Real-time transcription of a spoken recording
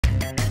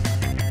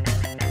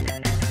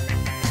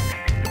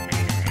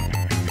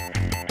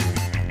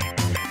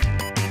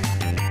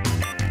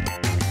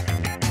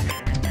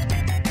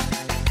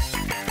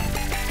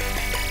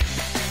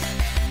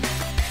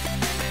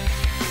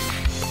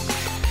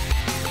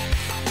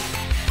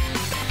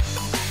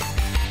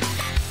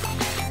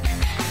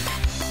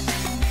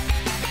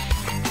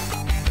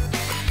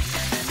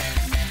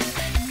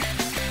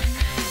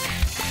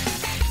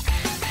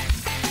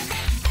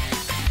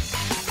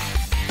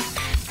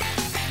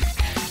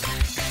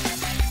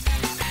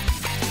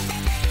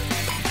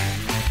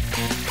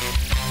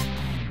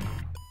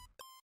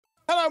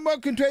and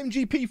welcome to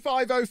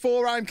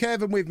MGP504. I'm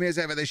Kev, and with me as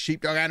ever, there's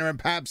Sheepdog, Anna, and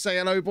Pab. Say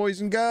hello,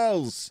 boys and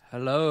girls.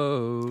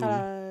 Hello.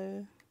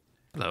 Hello.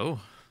 Hello.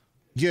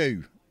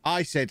 You.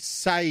 I said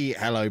say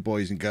hello,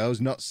 boys and girls,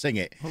 not sing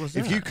it. What was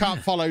If that? you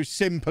can't follow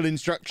simple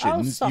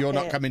instructions, stop you're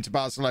not it. coming to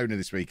Barcelona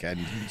this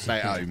weekend. Stay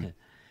at home.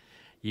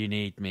 You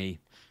need me.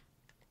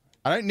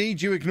 I don't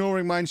need you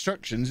ignoring my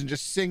instructions and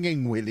just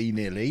singing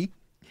willy-nilly.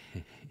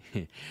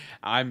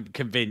 I'm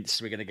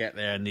convinced we're going to get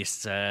there, and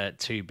this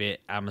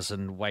 2-bit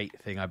Amazon weight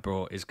thing I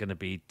brought is going to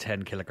be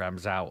 10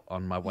 kilograms out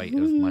on my weight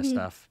of my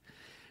stuff.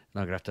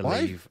 And I'm going to have to Why?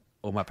 leave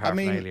all my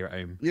paraphernalia at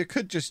home. You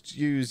could just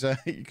use a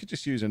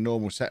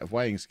normal set of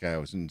weighing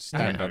scales and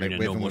stand on it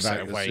with and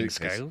without your weighing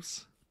suitcase.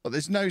 scales. But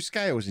there's no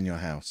scales in your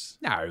house.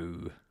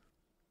 No.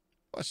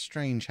 What a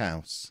strange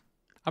house.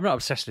 I'm not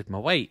obsessed with my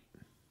weight.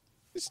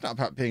 It's not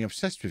about being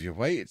obsessed with your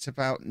weight. It's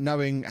about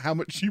knowing how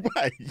much you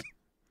weigh.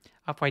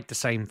 I've weighed the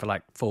same for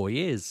like 4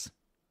 years.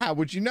 How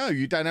would you know?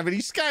 You don't have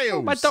any scales.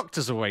 Well, my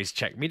doctors always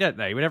check me, don't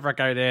they? Whenever I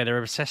go there, they're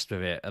obsessed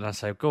with it. And I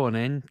say, go on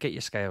in, get your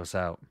scales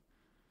out.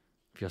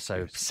 If you're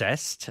so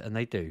obsessed, and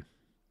they do.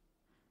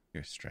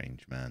 You're a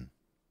strange man.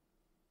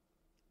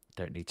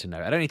 Don't need to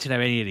know. I don't need to know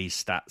any of these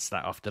stats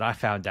that often. I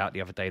found out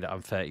the other day that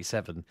I'm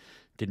 37.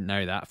 Didn't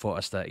know that. Thought I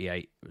was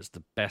 38. It was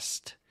the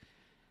best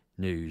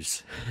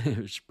news. It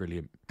was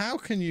brilliant. How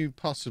can you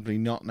possibly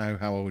not know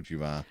how old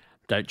you are?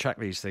 Don't track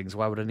these things.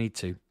 Why would I need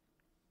to?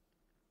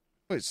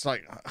 Well, it's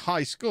like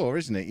high score,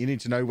 isn't it? You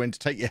need to know when to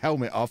take your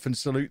helmet off and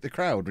salute the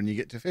crowd when you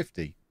get to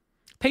 50.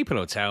 People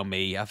will tell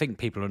me. I think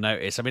people will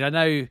notice. I mean, I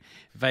know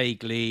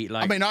vaguely.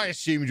 I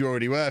assumed you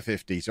already were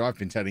 50, so I've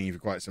been telling you for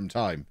quite some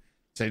time.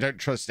 So don't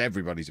trust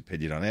everybody's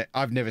opinion on it.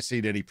 I've never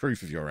seen any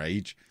proof of your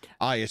age.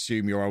 I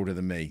assume you're older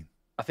than me.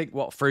 I think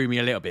what threw me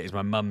a little bit is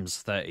my mum's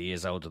 30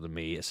 years older than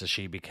me, so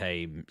she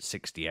became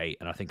 68,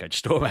 and I think I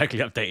just automatically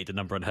updated the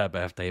number on her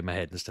birthday in my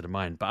head instead of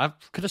mine. But I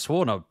could have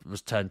sworn I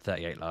was turned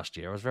 38 last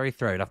year. I was very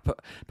thrown. I've put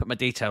my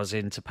details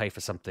in to pay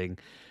for something,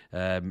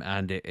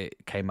 and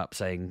it came up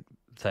saying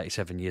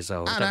 37 years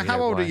old. Anna,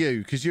 how old are you?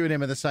 Because you and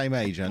him are the same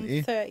age, aren't you?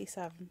 I'm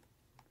 37.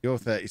 You're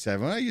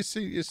 37. Well,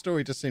 your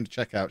story does seem to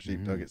check out,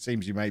 Sheepdog. It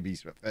seems you may be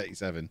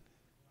 37.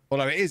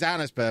 Although it is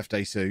Anna's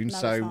birthday soon, No,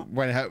 so it's not.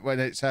 when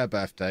it's her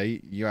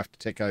birthday, you have to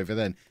tick over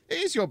then. It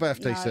is your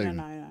birthday soon.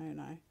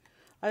 No.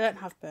 I don't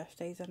have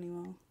birthdays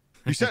anymore.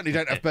 You certainly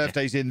don't have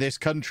birthdays in this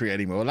country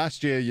anymore.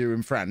 Last year you were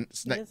in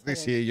France. Yes, I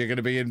This did. year you're going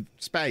to be in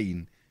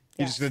Spain.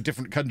 You're Yes. just in a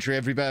different country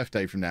every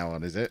birthday from now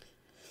on, is it?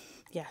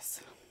 Yes.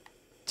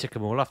 Tick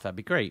them all off. That'd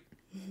be great.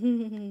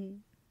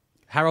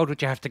 How old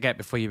would you have to get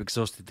before you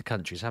exhausted the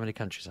countries? How many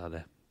countries are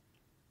there?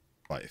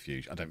 Quite a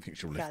few. I don't think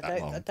she'll live Yeah, that I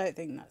long. don't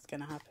think that's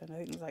going to happen. I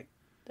think it's like,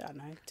 I don't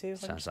know, 200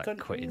 Sounds like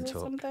countries quitting or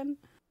talk. something.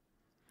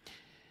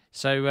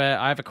 So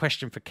I have a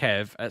question for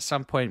Kev. At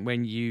some point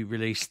when you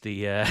released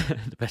the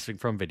the Best Thing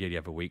From video the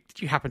other week,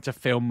 did you happen to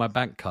film my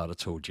bank card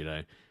at all, do you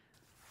know?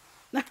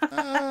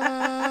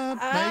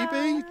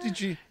 Maybe?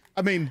 Did you?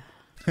 I mean,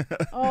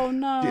 Oh,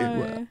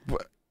 no.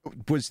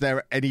 was there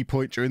at any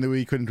point during the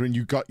weekend when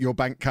you got your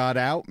bank card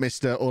out,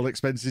 Mr. All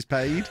Expenses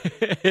Paid?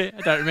 I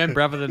don't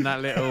remember other than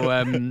that little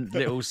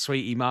little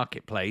sweetie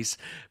marketplace.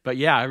 But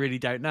yeah, I really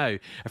don't know.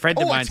 A friend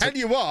of Oh, mine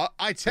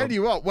I tell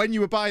you what, when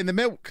you were buying the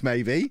milk,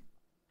 maybe.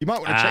 You might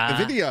want to check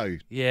the video.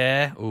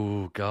 Yeah.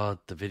 Oh God,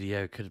 the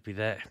video could be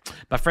there.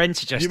 My friend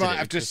suggested You might it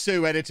have to because-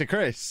 sue Editor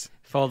Chris.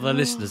 for the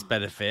listeners'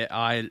 benefit.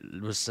 I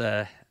was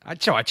I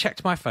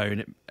checked my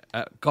phone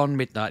at gone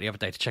midnight the other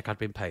day to check I'd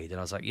been paid, and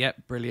I was like,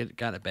 "Yep, brilliant."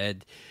 Going to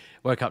bed.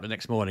 Woke up the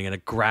next morning and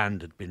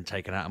 $1,000 had been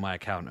taken out of my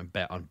account and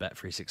bet on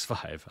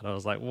Bet365. And I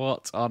was like,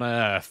 what on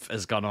earth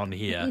has gone on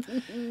here?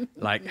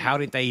 Like, how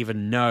did they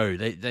even know?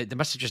 They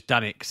must have just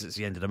done it because it's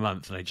the end of the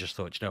month and they just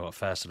thought, you know what,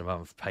 first of the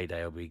month,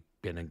 payday will be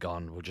been and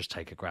gone. We'll just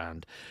take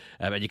 $1,000.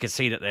 And you can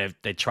see that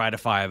they tried a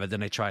 5,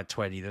 then they tried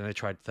 20, then they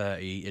tried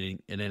 30,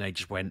 and then they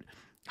just went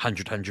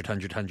 100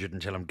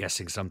 until I'm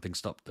guessing something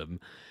stopped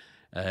them.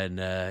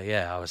 And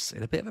I was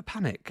in a bit of a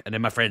panic. And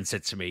then my friend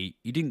said to me,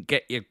 "You didn't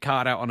get your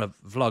card out on a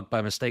vlog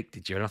by mistake,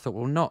 did you?" And I thought,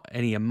 well, not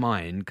any of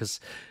mine,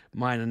 because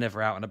mine are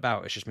never out and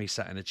about. It's just me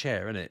sat in a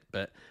chair, isn't it?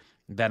 But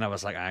then I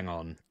was like, hang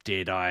on,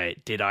 did I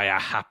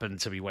happen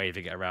to be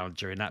waving it around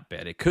during that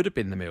bit? And it could have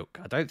been the milk.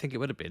 I don't think it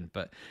would have been,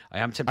 but I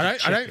am tempted to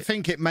check I don't it.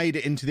 think it made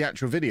it into the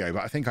actual video,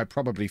 but I think I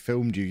probably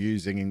filmed you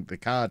using the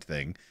card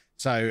thing.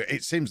 So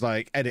it seems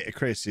like Editor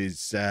Chris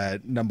is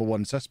number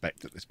one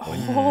suspect at this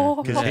point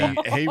because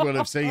he will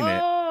have seen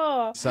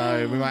it.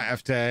 So we might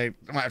have to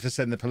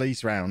send the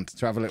police round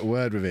to have a little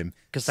word with him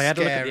Because they had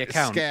a look at the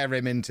account. scare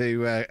him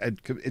into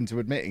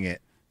admitting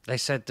it. They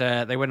said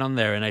they went on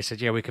there and they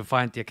said, yeah, we can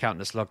find the account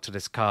that's logged to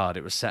this card.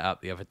 It was set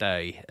up the other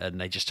day,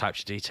 and they just typed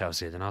your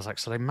details in. And I was like,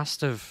 so they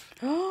must have.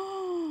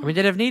 I mean,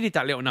 they'd have needed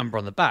that little number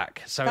on the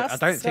back. So That's I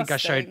don't think I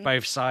showed disgusting.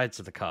 both sides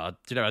of the card.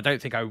 You know, I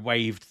don't think I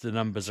waved the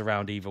numbers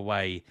around either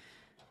way.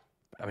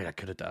 I mean, I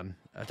could have done.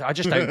 I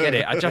just don't get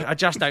it. I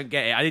just don't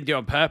get it. I didn't do it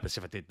on purpose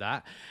if I did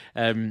that.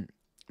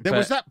 There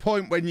was that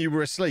point when you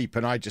were asleep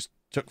and I just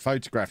took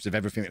photographs of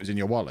everything that was in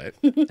your wallet.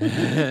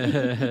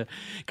 Because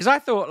I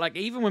thought, like,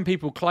 even when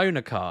people clone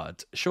a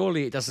card,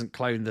 surely it doesn't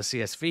clone the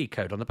CSV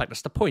code on the back.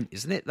 That's the point,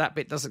 isn't it? That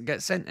bit doesn't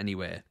get sent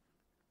anywhere.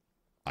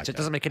 So it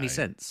doesn't make any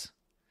sense.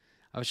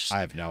 I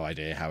have no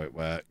idea how it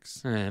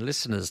works.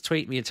 Listeners,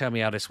 tweet me and tell me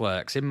how this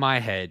works. In my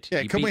head...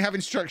 Yeah, can we have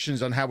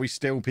instructions on how we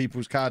steal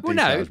people's card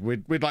details? No.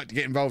 We'd like to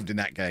get involved in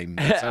that game.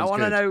 I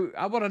want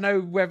to know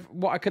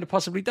what I could have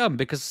possibly done,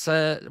 because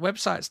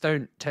websites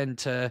don't tend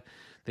to...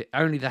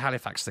 Only the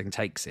Halifax thing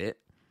takes it.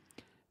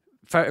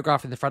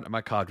 Photographing the front of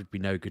my card would be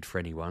no good for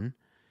anyone.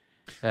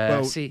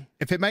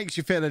 If it makes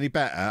you feel any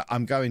better,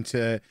 I'm going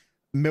to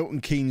Milton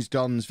Keynes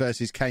Dons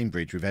versus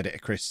Cambridge with editor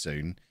Chris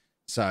soon.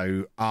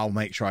 So I'll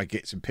make sure I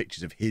get some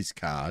pictures of his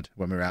card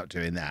when we're out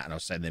doing that, and I'll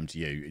send them to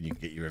you, and you can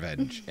get your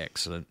revenge.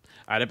 Excellent.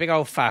 I had a big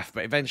old faff,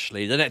 but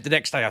eventually, the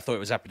next day I thought it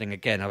was happening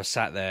again. I was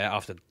sat there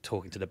after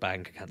talking to the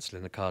bank and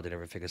cancelling the card and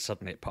everything, and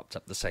suddenly it popped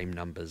up the same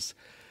numbers.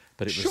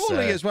 But it was,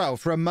 surely as well,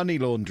 for a money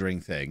laundering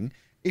thing,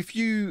 if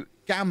you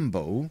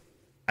gamble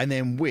and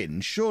then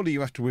win, surely you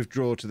have to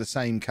withdraw to the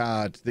same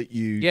card that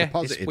you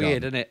deposited it's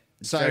weird, on. Isn't it?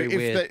 It's so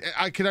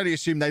I can only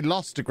assume they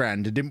lost £1,000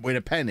 and didn't win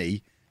a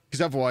penny,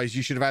 because otherwise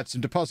you should have had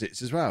some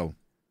deposits as well.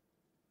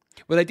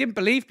 Well, they didn't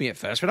believe me at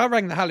first. When I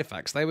rang the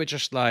Halifax, they were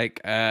just like,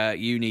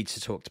 you need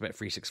to talk to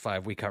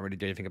Bet365. We can't really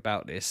do anything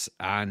about this.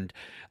 And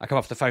I come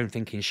off the phone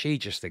thinking she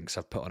just thinks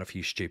I've put on a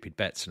few stupid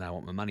bets and I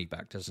want my money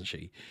back, doesn't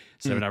she?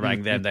 So when I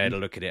rang them, they had a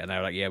look at it and they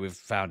were like, yeah, we've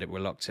found it.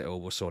 We'll locked it all.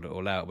 We'll sort it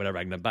all out. When I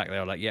rang them back, they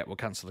were like, yeah, we'll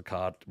cancel the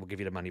card. We'll give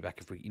you the money back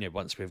if we,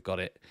 once we've got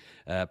it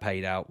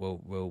paid out,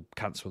 we'll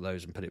cancel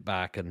those and put it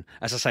back. And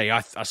as I say,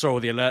 I saw all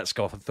the alerts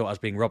go off and thought I was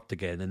being robbed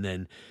again. And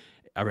then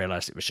I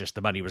realised it was just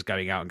the money was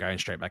going out and going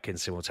straight back in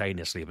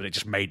simultaneously, but it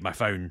just made my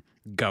phone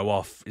go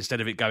off.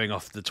 Instead of it going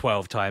off the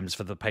 12 times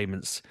for the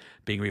payments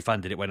being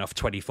refunded, it went off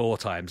 24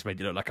 times,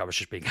 made it look like I was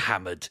just being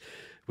hammered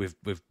with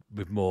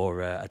more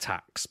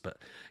attacks. But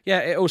yeah,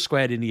 it all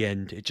squared in the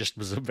end. It just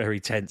was a very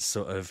tense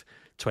sort of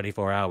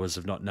 24 hours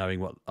of not knowing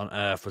what on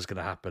earth was going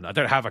to happen. I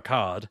don't have a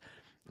card.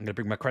 I'm going to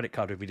bring my credit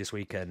card with me this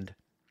weekend.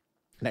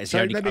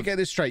 So let me get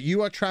this straight.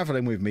 You are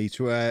travelling with me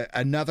to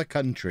another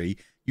country.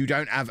 You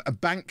don't have a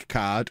bank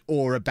card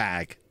or a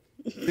bag.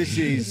 This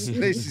is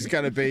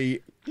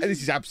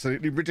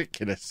absolutely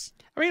ridiculous.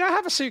 I mean, I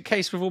have a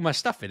suitcase with all my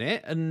stuff in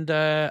it, and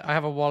I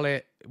have a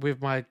wallet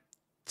with my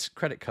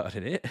credit card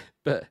in it.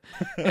 But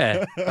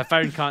yeah, my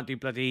phone can't do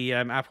bloody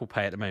Apple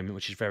Pay at the moment,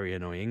 which is very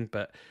annoying.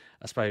 But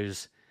I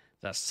suppose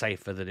that's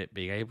safer than it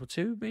being able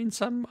to in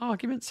some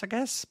arguments, I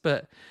guess.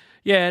 But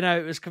yeah, no,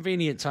 it was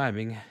convenient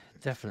timing.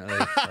 Definitely.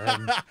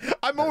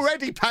 I'm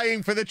already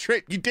paying for the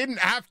trip. You didn't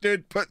have to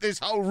put this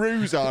whole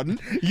ruse on.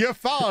 You're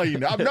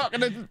fine. I'm not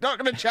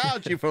gonna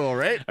charge you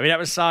for it. I mean, that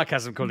was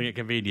sarcasm calling it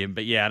convenient,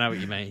 but yeah, I know what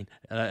you mean.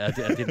 I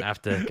didn't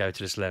have to go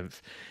to this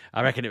length.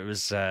 I reckon it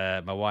was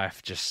my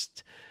wife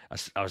just...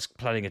 I was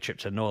planning a trip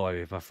to Norway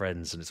with my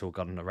friends, and it's all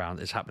gone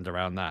around. It's happened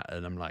around that,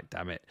 and I'm like,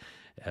 damn it.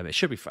 It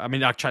should be... I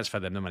mean, I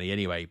transferred them the money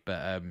anyway,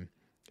 but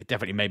it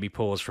definitely made me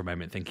pause for a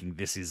moment, thinking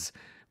this is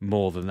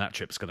more than that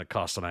trip's going to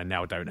cost, and I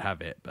now don't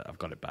have it, but I've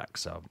got it back,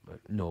 so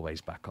Norway's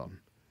back on.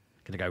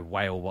 Going to go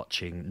whale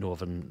watching,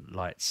 Northern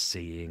Lights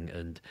seeing,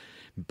 and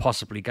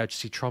possibly go to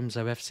see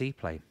Tromsø FC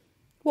play.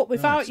 What,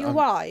 without your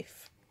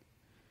wife?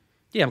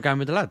 Yeah, I'm going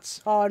with the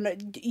lads. Oh no,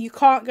 you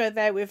can't go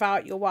there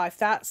without your wife.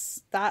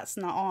 That's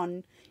not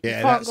on.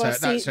 Yeah,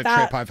 that's a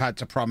trip I've had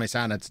to promise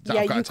Anna.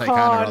 I've got to take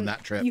Anna on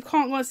that trip. You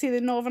can't go and see the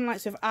Northern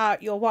Lights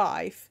without your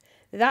wife.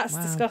 That's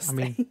disgusting.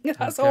 I mean,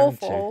 that's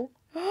awful.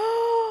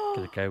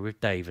 Going to go with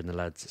Dave and the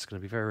lads. It's going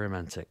to be very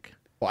romantic.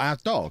 What, our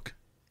dog?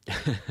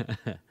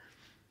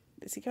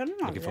 Is he going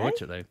on? Looking forward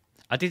to it, though.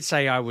 I did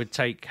say I would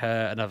take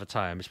her another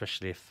time,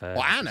 especially if...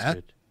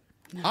 Anna?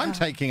 I'm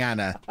taking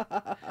Anna.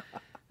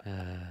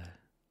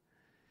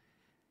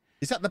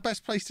 Is that the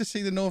best place to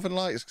see the Northern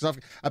Lights? Because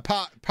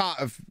part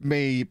of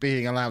me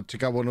being allowed to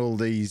go on all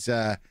these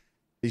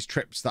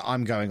trips that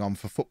I'm going on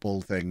for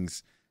football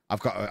things,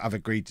 I've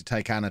agreed to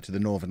take Anna to the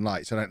Northern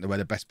Lights. I don't know where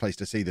the best place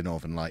to see the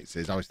Northern Lights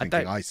is. I was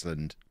thinking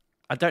Iceland.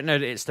 I don't know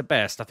that it's the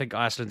best. I think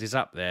Iceland is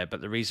up there,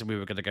 but the reason we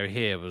were going to go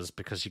here was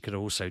because you could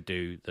also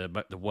do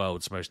the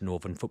world's most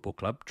northern football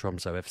club,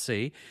 Tromsø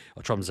FC,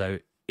 or Tromsø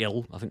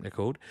IL, I think they're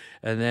called.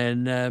 And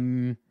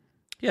then,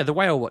 the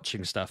whale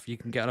watching stuff. You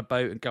can get on a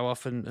boat and go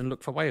off and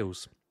look for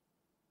whales.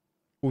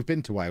 We've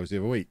been to Wales the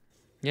other week.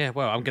 Yeah,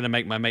 well, I'm going to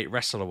make my mate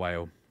wrestle a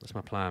whale. That's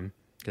my plan.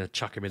 Going to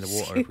chuck him in the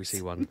water if we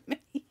see one.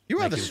 You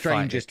are the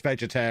strangest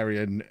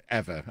vegetarian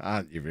ever,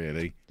 aren't you?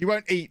 Really? You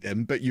won't eat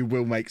them, but you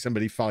will make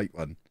somebody fight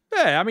one.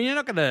 Yeah, I mean,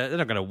 they're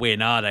not gonna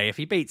win, are they? If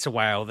he beats a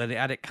whale, then it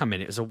had it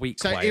coming. It was a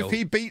weak whale. So if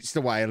he beats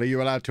the whale, are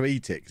you allowed to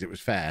eat it because it was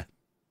fair?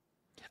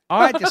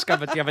 I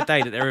discovered the other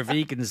day that there are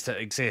vegans that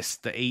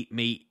exist that eat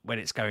meat when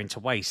it's going to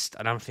waste,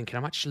 and I'm thinking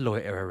I might just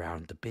loiter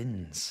around the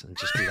bins and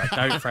just be like,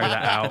 "Don't throw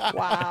that out."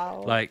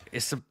 Wow! Like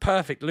it's the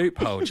perfect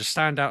loophole. Just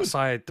stand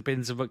outside the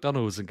bins of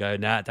McDonald's and go,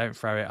 "Nah, don't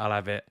throw it. I'll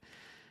have it."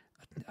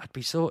 I'd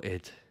be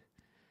sorted.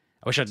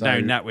 I wish I'd So,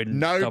 known that when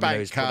no bank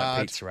Domino's put that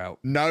card, pizza out.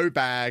 no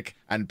bag,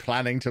 and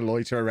planning to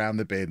loiter around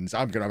the bins.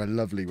 I'm going to have a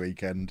lovely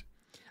weekend.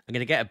 I'm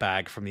going to get a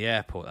bag from the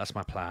airport. That's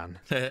my plan.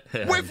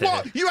 With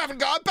what? You haven't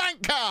got a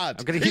bank card.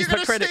 I'm going to use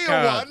my credit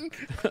card.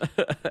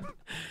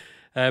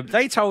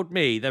 They told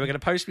me they were going to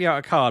post me out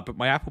a card, but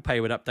my Apple Pay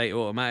would update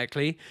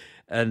automatically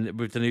and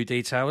with the new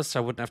details, so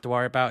I wouldn't have to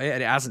worry about it.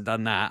 And it hasn't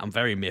done that. I'm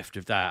very miffed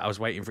with that. I was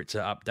waiting for it to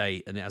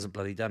update, and it hasn't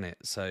bloody done it.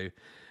 So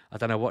I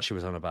don't know what she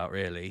was on about,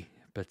 really.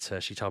 But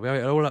she told me, oh,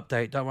 it'll all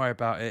update. Don't worry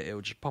about it.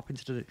 It'll just pop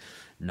into the...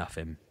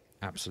 Nothing.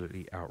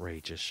 Absolutely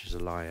outrageous. She's a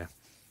liar.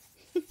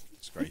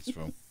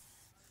 Disgraceful.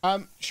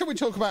 Shall we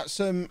talk about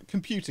some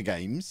computer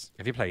games?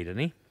 Have you played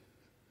any?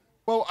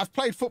 Well, I've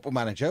played Football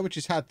Manager, which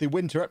has had the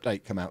winter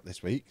update come out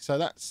this week, so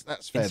that's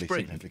fairly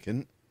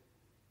significant.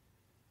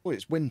 Oh,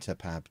 it's winter,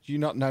 Pab. Do you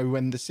not know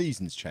when the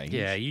seasons change?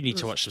 Yeah, you need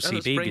to watch some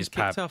CBeebies,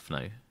 Pab. Off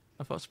now.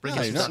 I thought spring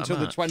No, was not until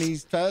the March.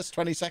 21st,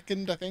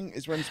 22nd, I think,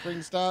 is when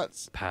spring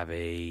starts.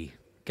 Pabby.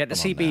 Get the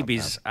Come on now,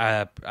 CBeebies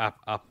up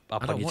I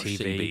on don't your watch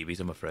TV. CBeebies,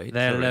 I'm afraid.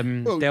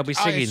 Well, They'll be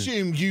I singing.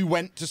 assume you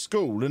went to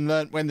school and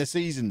learnt when the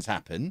seasons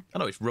happen. I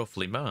know it's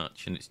roughly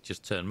March, and it's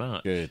just turned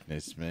March.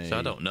 Goodness me. So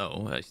I don't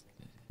know.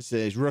 This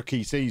is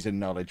rookie season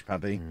knowledge,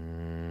 Paddy.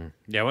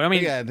 Yeah, well, I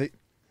mean... Yeah,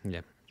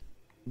 yeah.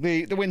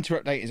 the winter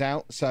update is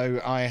out,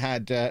 so I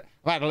had a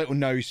little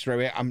nose through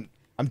it. I'm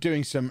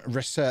doing some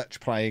research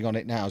playing on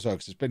it now as well,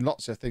 because there's been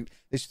lots of things.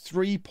 There's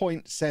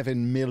 3.7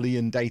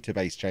 million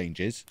database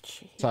changes.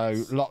 Jeez.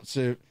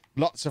 So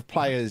lots of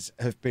players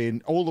have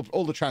been... All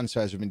the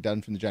transfers have been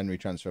done from the January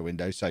transfer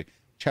window, so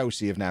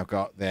Chelsea have now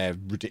got their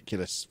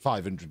ridiculous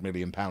 £500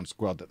 million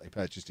squad that they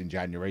purchased in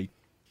January.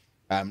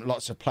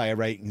 Lots of player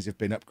ratings have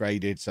been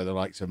upgraded, so the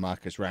likes of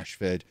Marcus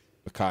Rashford,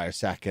 Bukayo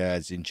Saka,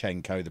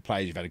 Zinchenko, the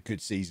players who've had a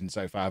good season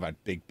so far have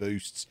had big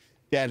boosts.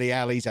 Dele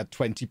Alli's had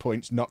 20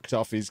 points knocked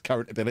off his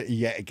current ability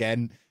yet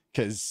again,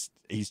 because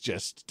he's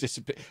just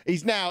disappeared.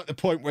 He's now at the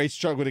point where he's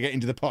struggled to get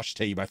into the posh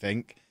team, I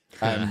think.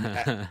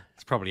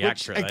 It's probably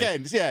accurate, though.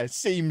 Again, yeah,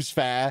 seems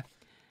fair.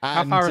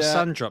 How And, far has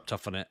Sun dropped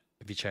off on it,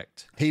 have you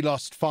checked? he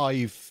lost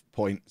 5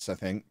 points, I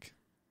think.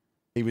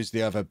 He was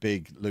the other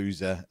big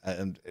loser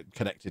and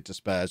connected to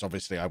Spurs.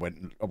 Obviously, I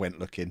went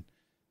looking.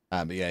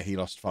 But yeah, he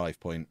lost 5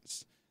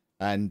 points.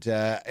 And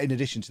in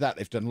addition to that,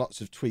 they've done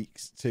lots of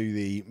tweaks to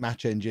the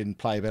match engine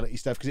playability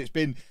stuff, because it's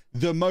been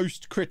the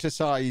most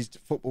criticised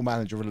Football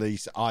Manager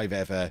release I've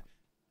ever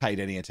paid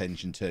any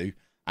attention to.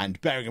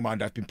 And bearing in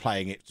mind I've been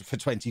playing it for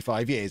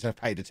 25 years, I've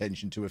paid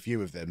attention to a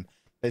few of them.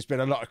 There's been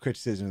a lot of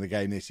criticism of the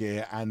game this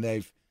year, and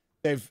they've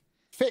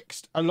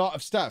fixed a lot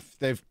of stuff.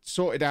 They've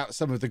sorted out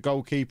some of the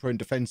goalkeeper and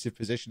defensive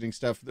positioning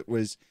stuff that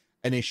was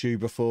an issue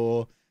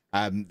before.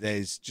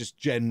 There's just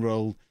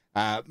general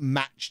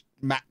match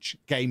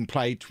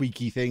gameplay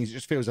tweaky things. It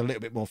just feels a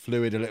little bit more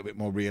fluid, a little bit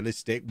more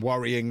realistic.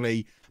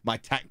 Worryingly, my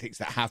tactics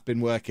that have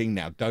been working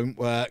now don't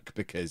work,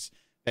 because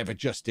they've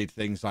adjusted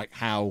things like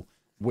how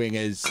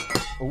wingers...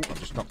 Oh, I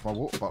just knocked my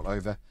water bottle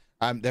over.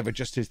 They've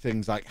adjusted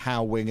things like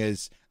how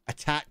wingers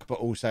attack, but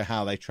also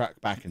how they track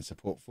back and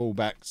support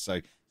fullbacks. So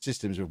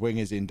systems with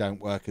wingers in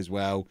don't work as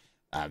well.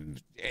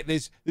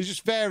 There's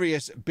just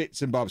various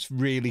bits and bobs.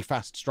 Really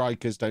fast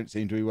strikers don't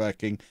seem to be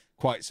working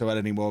quite so well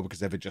anymore, because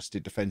they've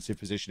adjusted defensive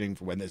positioning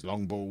for when there's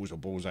long balls or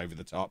balls over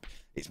the top.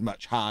 It's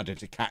much harder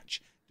to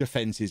catch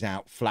defenses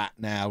out flat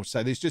now. So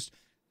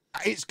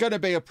it's going to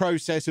be a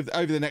process of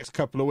over the next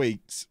couple of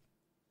weeks,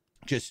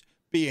 just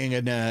being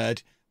a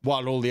nerd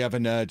while all the other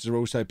nerds are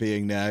also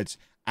being nerds.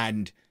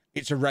 And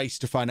it's a race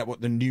to find out what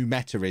the new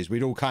meta is.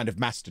 We'd all kind of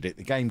mastered it.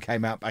 The game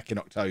came out back in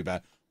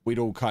October. We'd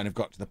all kind of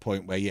got to the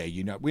point where,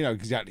 we know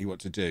exactly what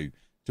to do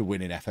to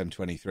win in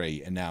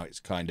FM23. And now it's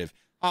kind of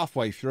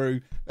halfway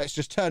through. Let's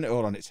just turn it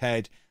all on its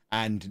head.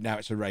 And now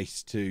it's a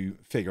race to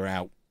figure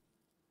out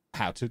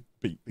how to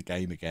beat the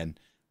game again,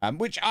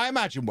 which I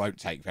imagine won't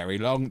take very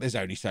long. There's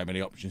only so many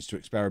options to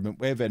experiment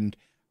with, and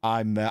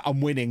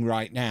I'm winning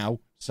right now.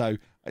 So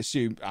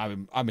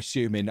I'm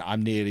assuming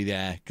I'm nearly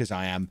there, because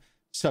I am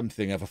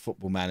something of a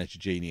Football Manager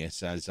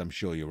genius, as I'm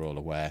sure you're all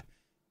aware.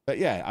 But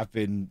yeah, I've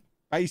been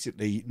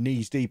basically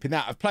knees deep in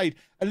that. I've played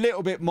a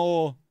little bit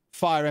more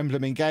Fire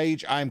Emblem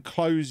Engage. I'm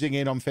closing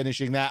in on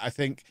finishing that. I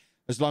think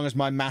as long as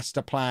my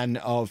master plan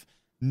of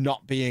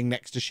not being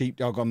next to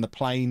Sheepdog on the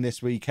plane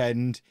this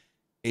weekend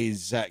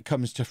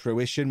comes to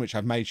fruition, which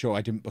I've made sure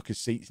I didn't book his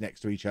seats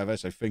next to each other,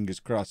 so fingers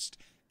crossed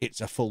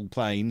it's a full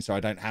plane, so I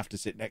don't have to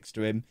sit next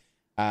to him.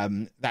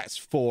 That's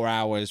 4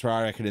 hours, where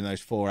I reckon in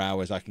those 4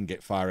 hours I can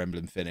get Fire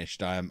Emblem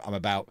finished. I'm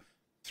about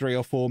 3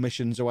 or 4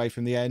 missions away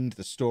from the end.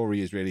 The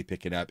story is really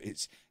picking up.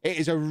 It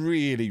is a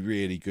really,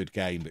 really good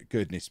game, but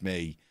goodness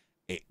me,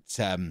 it's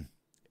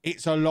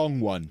a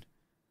long one.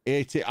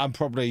 I'm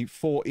probably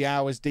 40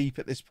 hours deep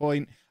at this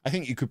point. I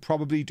think you could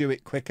probably do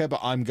it quicker,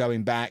 but I'm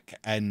going back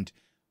and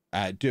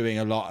doing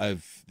a lot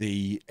of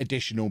the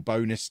additional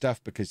bonus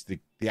stuff, because the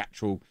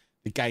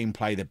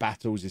gameplay, the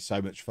battles is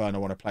so much fun. I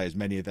want to play as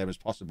many of them as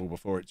possible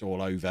before it's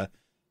all over.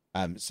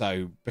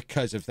 So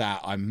because of that,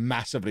 I'm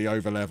massively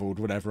over leveled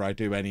whenever I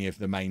do any of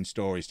the main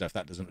story stuff.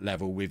 That doesn't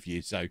level with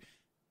you. So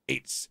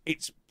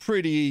it's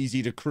pretty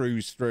easy to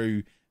cruise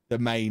through the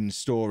main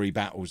story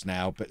battles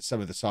now, but some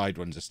of the side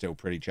ones are still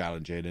pretty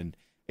challenging, and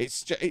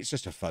it's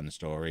just a fun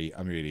story.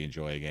 I'm really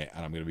enjoying it,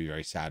 and I'm going to be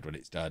very sad when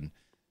it's done.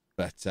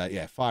 But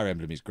yeah, Fire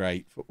Emblem is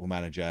great. Football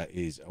Manager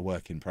is a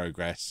work in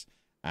progress,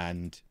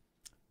 and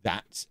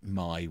that's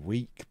my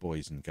week,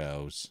 boys and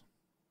girls.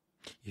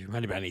 You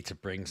reminded me I need to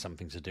bring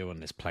something to do on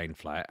this plane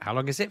flight. How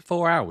long is it?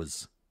 4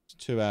 hours?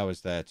 It's 2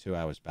 hours there, 2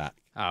 hours back.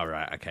 Oh,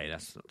 right. Okay,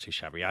 that's not too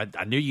shabby. I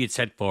knew you'd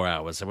said 4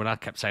 hours, and when I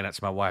kept saying that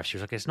to my wife, she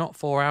was like, it's not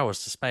 4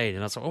 hours to Spain.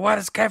 And I was like, well, why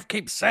does Kev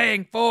keep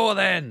saying 4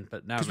 then?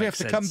 But now because we have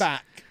to come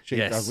back,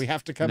 Sheepdog. Yes. We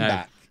have to come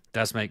back.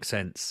 Does make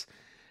sense.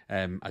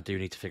 I do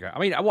need to figure out. I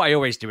mean, what I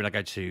always do when I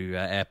go to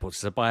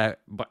airports is I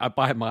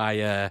buy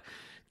my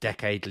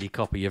decadely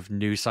copy of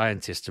New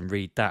Scientist and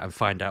read that and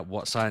find out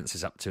what science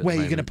is up to. Where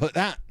are you going to put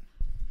that?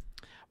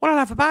 Well, I'll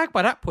have a bag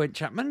by that point,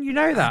 Chapman. You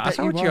know that. I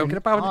told you I'm going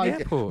to buy one at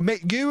the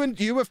airport.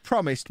 You have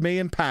promised me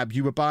and Pab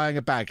you were buying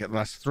a bag at the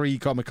last 3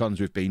 Comic-Cons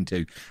we've been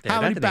to.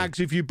 How many bags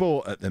have you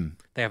bought at them?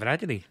 They haven't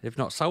had any. They've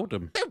not sold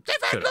them. They've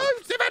had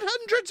loads. They've had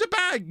hundreds of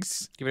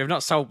bags. Yeah, they've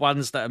not sold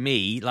ones that are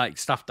me, like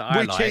stuff that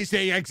I like. Which is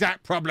the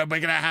exact problem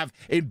we're going to have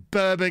in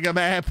Birmingham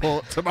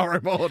Airport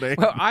tomorrow morning.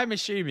 Well, I'm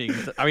assuming...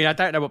 I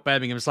don't know what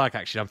Birmingham's like,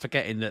 actually. I'm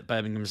forgetting that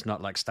Birmingham's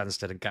not like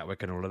Stansted and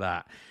Gatwick and all of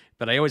that.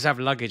 But they always have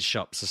luggage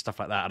shops and stuff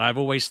like that. And I've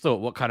always thought,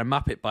 what kind of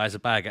muppet buys a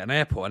bag at an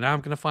airport? And now I'm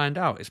going to find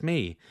out. It's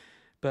me.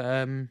 But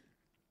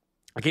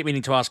I keep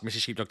meaning to ask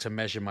Mrs. Sheepdog to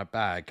measure my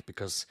bag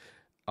because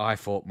I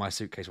thought my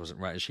suitcase wasn't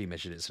right and she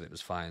measured it, so it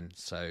was fine.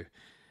 So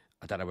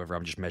I don't know whether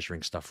I'm just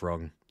measuring stuff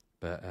wrong.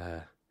 But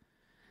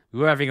we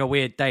were having a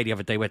weird day the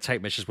other day where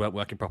tape measures weren't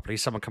working properly.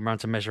 Someone came around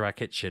to measure our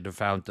kitchen and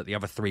found that the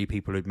other 3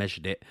 people who'd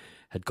measured it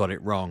had got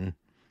it wrong.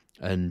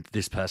 And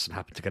this person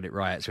happened to get it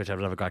right. So we had to have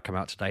another guy come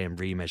out today and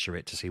remeasure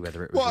it to see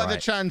whether it was right. What are the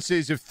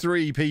chances of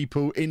 3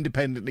 people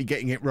independently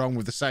getting it wrong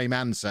with the same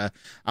answer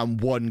and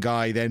one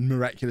guy then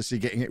miraculously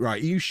getting it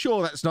right? Are you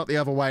sure that's not the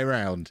other way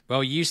around?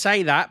 Well, you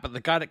say that, but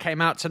the guy that came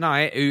out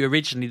tonight, who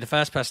originally the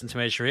first person to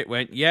measure it,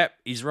 went, yep,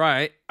 he's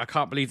right. I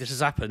can't believe this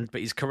has happened,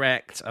 but he's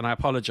correct. And I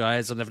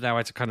apologise. And I've now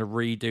had to kind of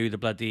redo the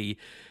bloody...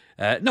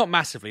 not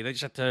massively. They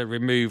just had to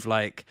remove,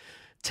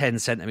 10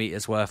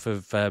 centimetres worth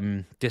of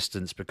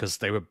distance because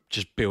they were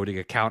just building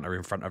a counter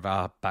in front of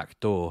our back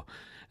door,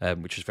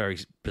 which was very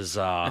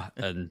bizarre.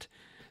 And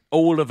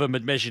all of them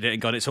had measured it and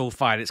gone, it's all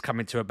fine, it's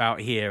coming to about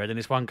here. And then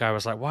this one guy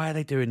was like, why are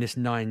they doing this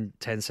 10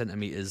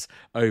 centimetres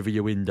over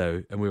your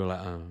window? And we were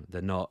like, oh,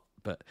 they're not.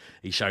 But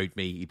he showed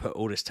me, he put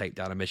all this tape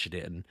down and measured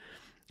it, and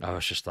I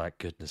was just like,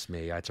 goodness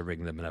me, I had to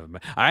ring them and have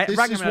a...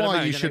 This is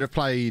why you should have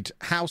played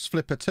House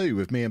Flipper 2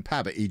 with me and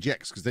Pab at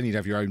EGX, because then you'd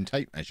have your own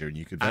tape measure and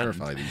you could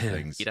verify these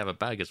things. You'd have a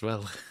bag as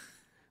well.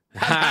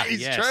 That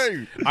is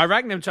true. I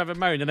rang them to have a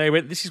moan and they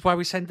went, this is why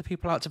we send the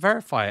people out to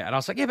verify it. And I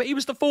was like, yeah, but he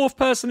was the 4th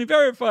person who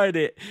verified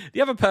it. The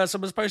other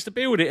person was supposed to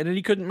build it and then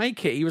he couldn't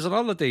make it. He was on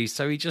holiday,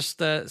 so he just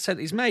sent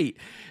his mate.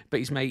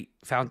 But his mate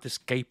found this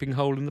gaping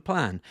hole in the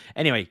plan.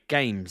 Anyway,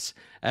 games.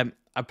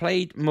 I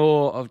played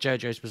more of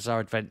JoJo's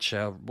Bizarre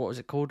Adventure. What was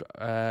it called?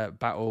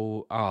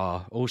 Battle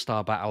R.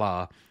 All-Star Battle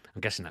R.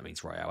 I'm guessing that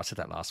means Royale. I said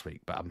that last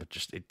week, but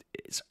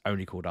it's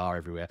only called R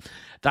everywhere.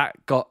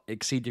 That got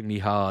exceedingly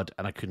hard,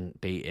 and I couldn't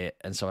beat it,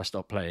 and so I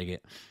stopped playing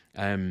it.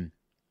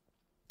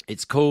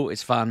 It's cool.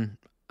 It's fun.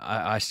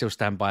 I still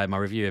stand by my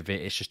review of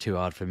it. It's just too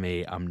hard for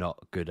me. I'm not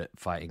good at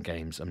fighting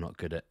games. I'm not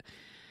good at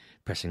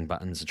pressing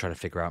buttons and trying to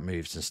figure out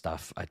moves and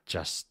stuff. I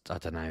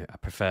don't know. I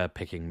prefer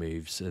picking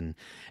moves, and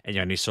you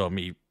only saw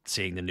me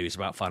seeing the news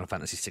about Final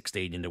Fantasy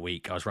 16 in the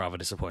week. I was rather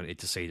disappointed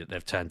to see that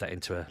they've turned that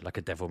into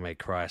a Devil May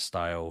Cry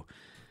style.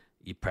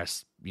 You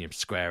press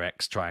square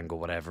X, triangle,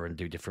 whatever, and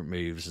do different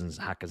moves and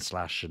hack and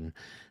slash and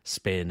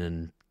spin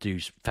and do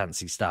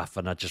fancy stuff.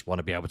 And I just want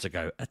to be able to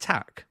go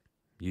attack,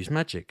 use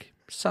magic,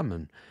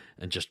 summon,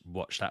 and just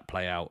watch that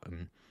play out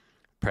and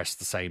press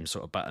the same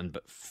sort of button,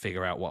 but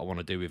figure out what I want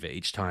to do with it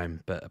each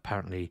time. But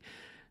apparently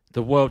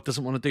the world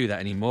doesn't want to do that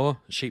anymore.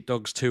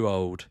 Sheepdog's too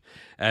old.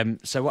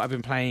 So what I've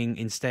been playing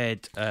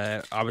instead,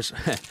 I was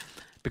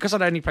because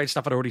I'd only played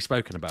stuff I'd already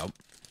spoken about,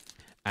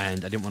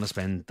 and I didn't want to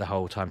spend the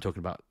whole time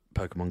talking about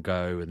Pokemon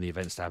Go and the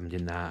events that happened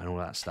in that and all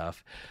that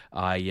stuff.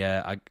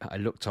 I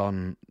looked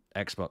on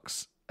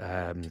Xbox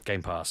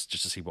Game Pass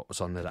just to see what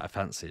was on there that I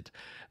fancied.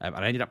 And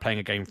I ended up playing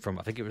a game from,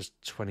 I think it was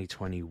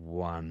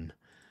 2021.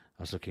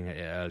 I was looking at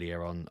it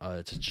earlier on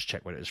to just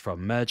check what it was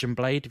from. Merge and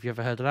Blade. Have you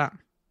ever heard of that?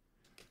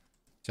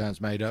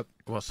 Sounds made up.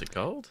 What's it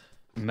called?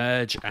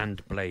 Merge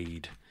and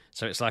Blade.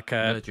 So it's like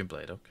a... Merge and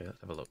Blade. Okay, let's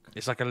have a look.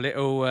 It's like a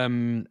little...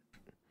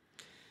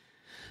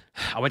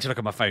 I went to look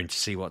at my phone to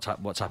see what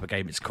type of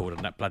game it's called,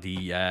 and that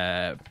bloody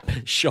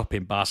shop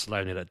in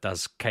Barcelona that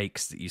does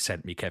cakes that you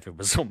sent me, Kevin,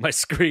 was on my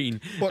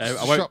screen. What's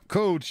the shop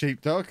called,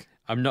 Sheepdog?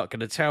 I'm not going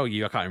to tell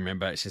you. I can't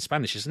remember. It's in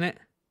Spanish, isn't it?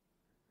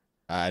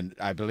 And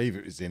I believe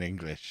it was in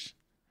English.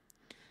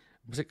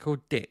 Was it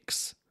called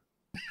Dick's?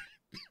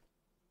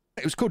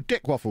 It was called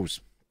Dick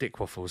Waffles. Dick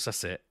Waffles,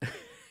 that's it.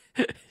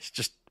 It's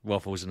just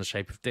waffles in the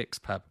shape of dicks,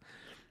 Pab.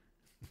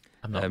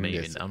 I'm not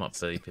memeing. I'm not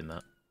sleeping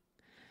that.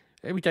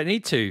 We don't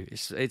need to.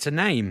 It's a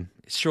name.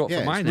 It's short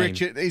for my name.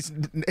 Richard,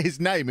 his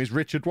name is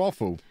Richard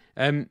Waffle.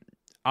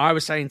 I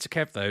was saying to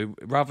Kev, though,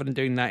 rather than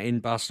doing that in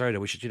Barcelona,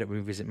 we should do that when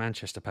we visit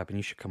Manchester, Pab, and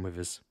you should come with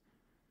us.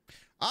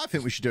 I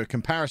think we should do a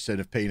comparison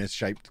of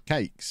penis-shaped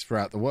cakes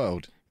throughout the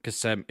world.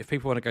 Because if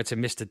people want to go to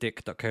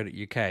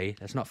mrdick.co.uk,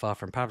 that's not far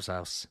from Pab's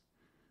house.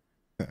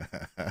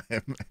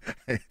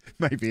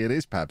 Maybe it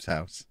is Pab's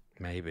house.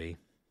 Maybe.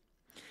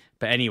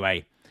 But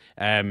anyway,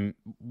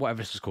 whatever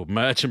this was called,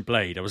 Merchant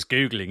Blade. I was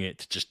Googling it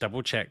to just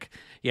double check.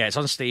 Yeah, it's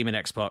on Steam and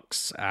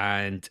Xbox,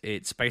 and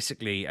it's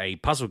basically a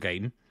puzzle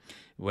game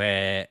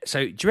where... So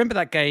do you remember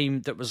that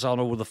game that was on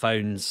all the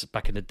phones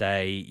back in the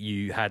day?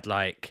 You had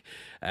like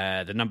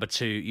the number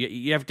 2.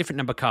 You have different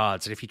number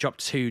cards, and if you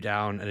dropped 2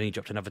 down and then you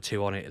dropped another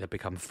 2 on it, it'd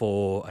become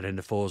 4, and then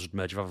the 4s would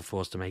merge with other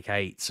 4s to make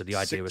 8. So the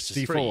idea was to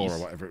 64 or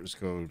whatever it was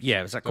called.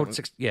 Yeah, was that called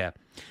 6? Yeah.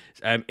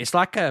 It's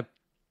like a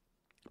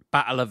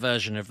battler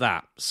version of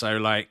that. So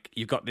like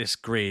you've got this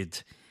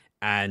grid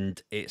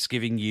and it's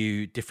giving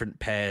you different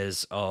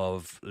pairs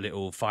of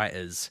little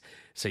fighters.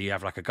 So you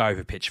have like a guy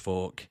with a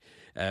pitchfork,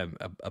 a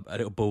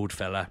little bald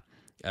fella,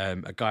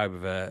 a guy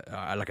with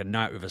like a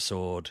knight with a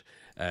sword,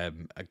 a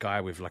guy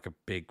with like a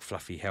big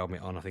fluffy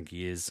helmet on, I think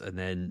he is, and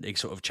then it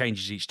sort of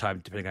changes each time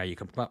depending on how you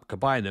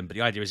combine them. But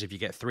the idea is if you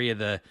get 3 of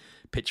the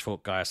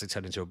pitchfork guys, they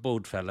turn into a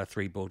bald fella,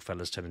 3 bald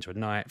fellas turn into a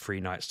knight, 3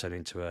 knights turn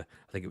into I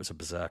think it was a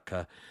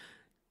berserker,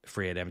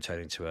 3 of them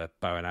turn into a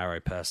bow and arrow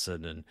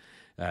person,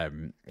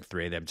 and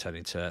 3 of them turn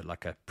into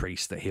like a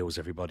priest that heals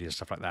everybody and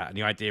stuff like that. And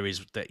the idea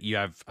is that you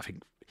have, I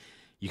think,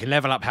 you can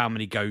level up how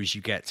many goes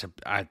you get to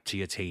add to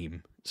your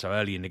team. So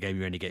early in the game,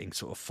 you're only getting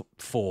sort of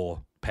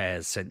 4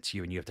 pairs sent to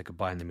you, and you have to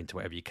combine them into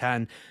whatever you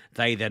can.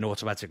 They then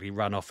automatically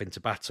run off into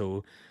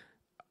battle.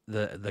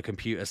 The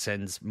computer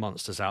sends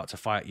monsters out to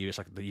fight you. It's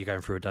like you're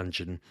going through a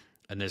dungeon,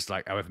 and there's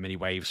like however many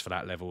waves for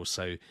that level.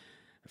 So,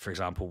 for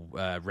example,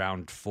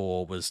 round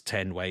 4 was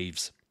 10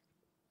 waves,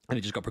 and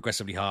it just got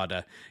progressively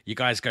harder. You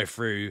guys go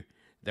through,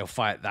 they'll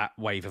fight that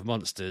wave of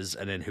monsters,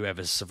 and then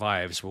whoever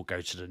survives will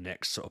go to the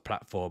next sort of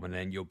platform, and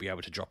then you'll be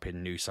able to drop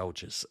in new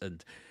soldiers.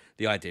 And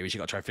the idea is you've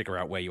got to try and figure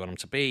out where you want them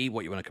to be,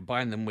 what you want to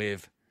combine them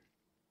with,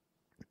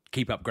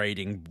 keep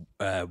upgrading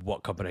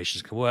what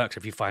combinations can work. So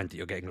if you find that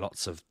you're getting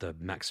lots of the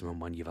maximum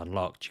one you've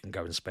unlocked, you can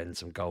go and spend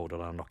some gold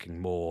on unlocking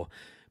more.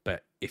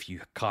 But if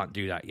you can't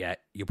do that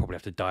yet, you'll probably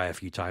have to die a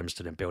few times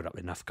to then build up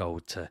enough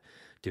gold to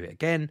do it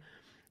again.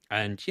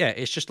 And yeah,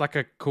 it's just like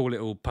a cool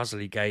little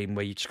puzzly game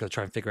where you just got to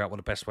try and figure out what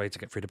the best way to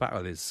get through the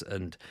battle is.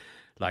 And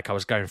like I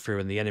was going through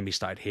and the enemy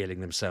started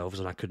healing themselves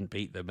and I couldn't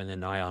beat them. And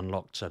then I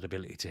unlocked the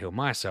ability to heal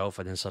myself.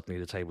 And then suddenly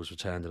the tables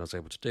returned and I was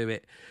able to do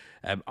it.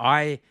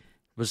 I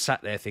was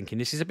sat there thinking,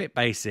 this is a bit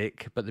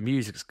basic, but the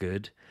music's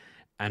good.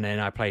 And then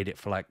I played it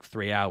for like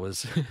 3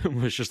 hours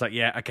and was just like,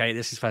 yeah, okay,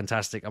 this is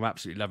fantastic. I'm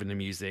absolutely loving the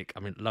music.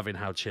 I'm loving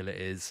how chill it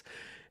is.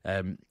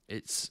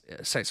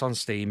 It's on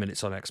Steam and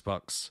it's on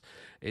Xbox.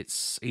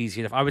 It's easy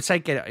enough. I would say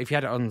get it if you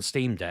had it on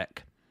Steam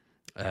Deck.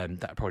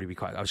 That'd probably be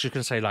quite. I was just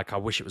going to say, like, I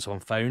wish it was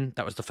on phone.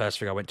 That was the first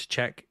thing I went to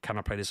check. Can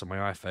I play this on my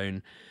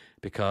iPhone?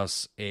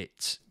 Because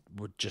it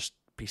would just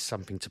be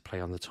something to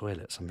play on the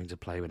toilet, something to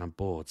play when I'm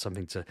bored,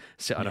 something to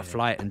sit on a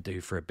flight and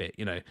do for a bit,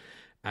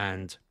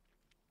 And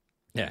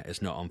yeah,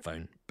 it's not on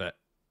phone, but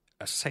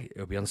as I say,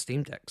 it'll be on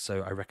Steam Deck,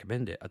 so I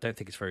recommend it. I don't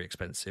think it's very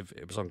expensive.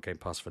 It was on Game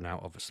Pass for now,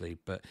 obviously,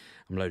 but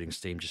I'm loading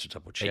Steam just to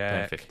double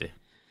check. £8.50.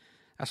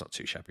 That's not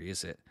too shabby,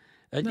 is it?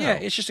 No. Yeah,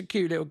 it's just a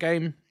cute little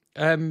game.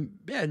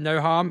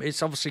 No harm.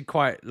 It's obviously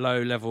quite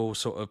low level,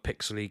 sort of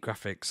pixely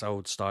graphics,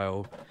 old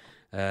style,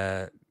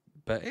 but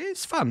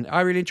it's fun.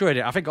 I really enjoyed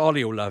it. I think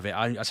Ollie will love it.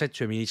 I said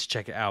to him, he needs to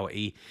check it out.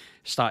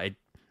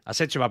 I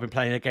said to him, I've been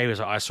playing a game. I was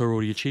like, I saw all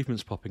the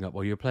achievements popping up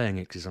while you were playing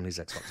it because he's on his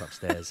Xbox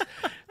upstairs.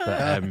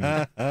 But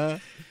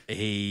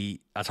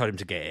I told him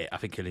to get it. I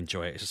think he'll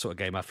enjoy it. It's the sort of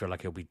game I feel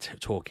like he'll be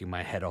talking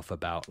my head off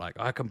about. Like,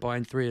 I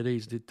combined 3 of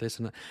these, did this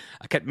and that.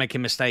 I kept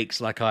making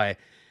mistakes. Like I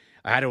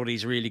had all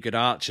these really good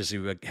archers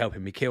who were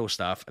helping me kill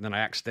stuff, and then I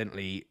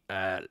accidentally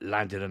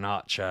landed an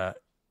archer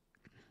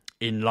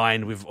in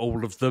line with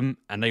all of them,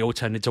 and they all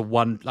turned into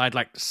one. I had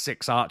like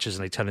 6 archers,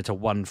 and they turned into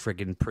one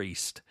friggin'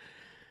 priest.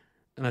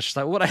 And I was just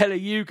like, what the hell are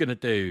you going to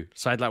do?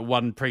 So I had like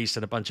one priest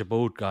and a bunch of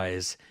bald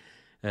guys,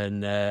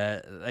 and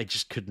they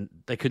just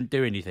couldn't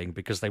do anything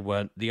because they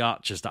weren't the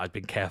archers that I'd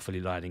been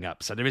carefully lining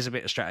up. So there is a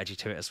bit of strategy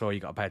to it as well. You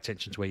got to pay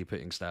attention to where you're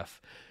putting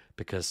stuff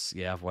because,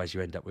 yeah, otherwise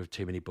you end up with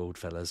too many bald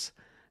fellas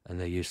and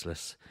they're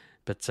useless.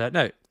 But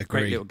no,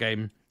 great little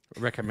game.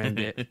 Recommend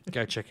it.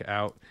 Go check it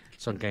out.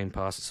 It's on Game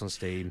Pass. It's on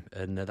Steam.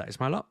 And that is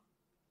my lot.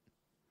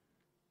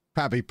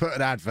 Pabby, put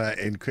an advert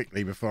in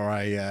quickly before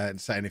I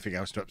say anything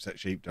else to upset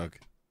Sheepdog.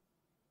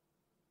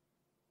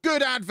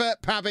 Good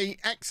advert, Pabby.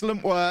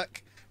 Excellent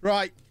work.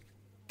 Right.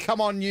 Come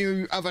on,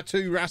 you other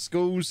 2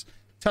 rascals.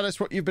 Tell us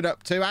what you've been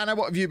up to. Anna,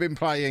 what have you been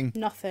playing?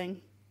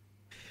 Nothing.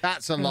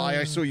 That's a lie.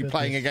 I saw you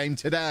playing a game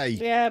today.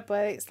 Yeah,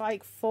 but it's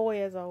like 4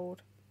 years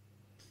old.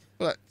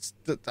 Well,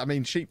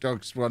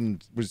 Sheepdog's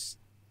one was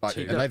like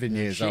 11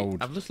 years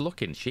old. I'm just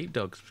looking.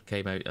 Sheepdogs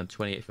came out on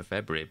 28th of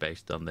February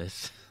based on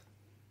this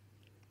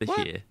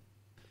What? year.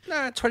 No,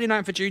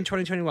 29th of June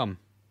 2021.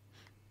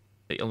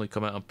 It only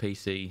come out on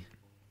PC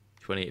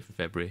 28th of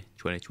February You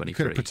could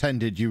 2023. have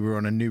pretended you were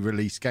on a new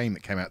release game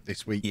that came out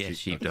this week. Yeah,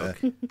 Sheepdog.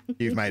 Sheepdog.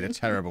 You've made a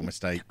terrible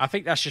mistake. I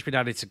think that's just been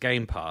added to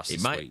Game Pass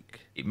this week.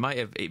 It might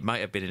have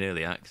been an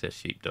early access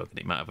Sheepdog, and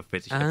it might have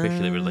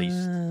officially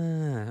released.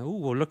 Oh,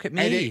 well, look at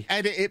me.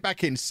 Edit it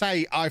back in.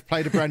 Say, I've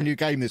played a brand new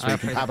game this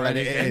week, and Pab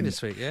edit it in.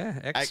 This week, yeah.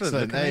 Excellent.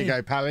 Excellent. There you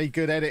go, Pabby.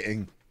 Good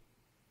editing.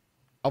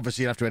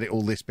 Obviously, you'll have to edit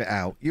all this bit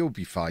out. You'll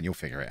be fine. You'll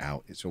figure it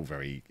out. It's all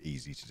very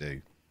easy to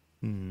do.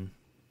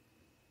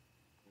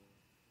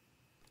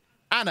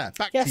 Anna,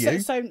 back to you.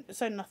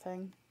 So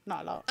nothing.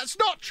 Not a lot. That's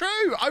not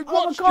true. I my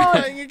watched you God.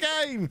 playing a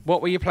game.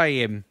 What were you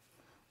playing?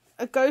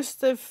 A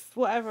Ghost of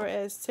whatever it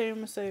is,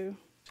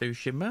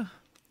 Tsushima?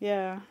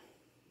 Yeah.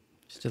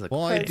 Still a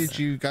Why Close. did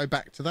you go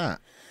back to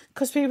that?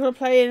 Because people are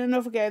playing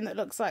another game that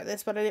looks like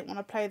this, but I didn't want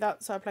to play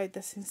that, so I played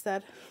this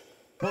instead.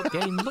 What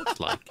game looked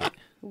like it?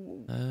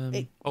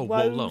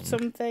 Woe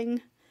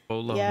something.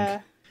 Wolong.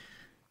 Yeah.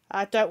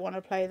 I don't want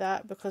to play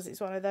that because it's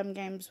one of them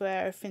games where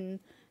everything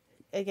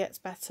it gets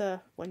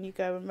better when you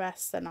go and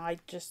rest, and I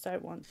just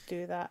don't want to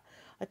do that.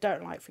 I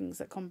don't like things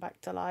that come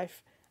back to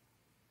life.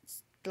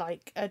 It's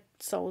like a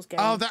Souls game.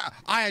 Oh,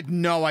 I had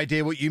no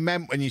idea what you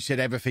meant when you said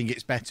everything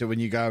gets better when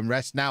you go and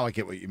rest. Now I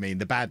get what you mean.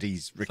 The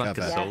baddies It's like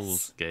recover. a Yes.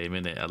 Souls game,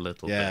 isn't it? A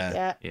little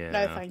Yeah. bit. Yeah.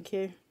 No, thank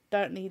you.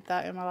 Don't need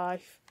that in my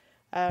life.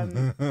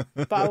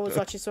 But I was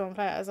watching someone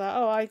play it. I was like,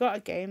 oh, I got a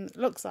game that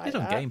looks like It's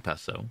on that. Game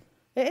Pass, though.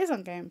 It is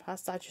on Game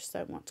Pass. I just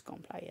don't want to go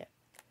and play it.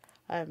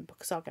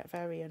 Because I'll get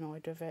very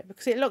annoyed with it.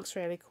 Because it looks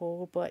really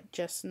cool, but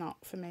just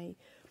not for me.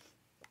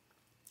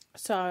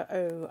 So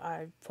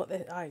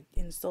I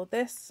installed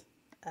this.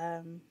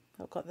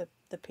 I've got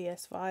the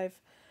PS5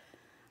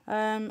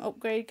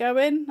 upgrade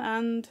going,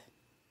 and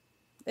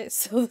it's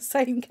still the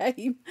same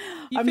game.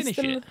 You finished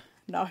it?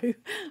 No,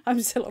 I'm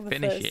still on the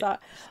Finish first it. side.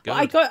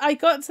 It's But I good.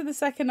 got to the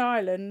second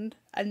island,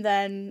 and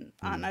then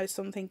I don't know,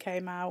 something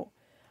came out,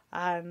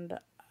 and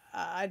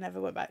I never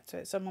went back to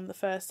it. So I'm on the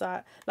first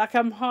side. Like,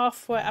 I'm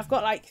halfway. I've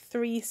got like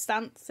 3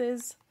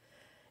 stances,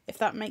 if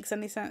that makes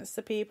any sense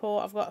to people.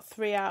 I've got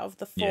 3 out of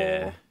the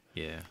 4.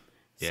 Yeah.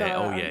 So,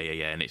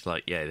 And it's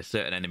like, there's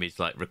certain enemies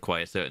like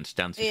require certain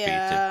stances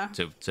Yeah.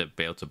 for you to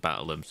be able to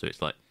battle them. So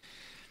it's like,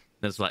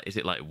 there's like, is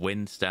it like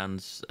wind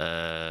stance?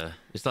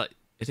 It's like,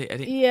 is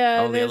it Yeah,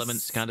 all the there's-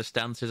 elements kind of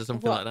stances or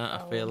something like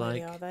that? I feel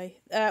like Are they?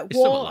 it's something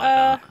Water, like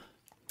that.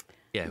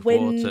 Yeah,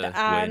 wind, water,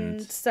 and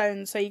wind.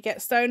 stone. So you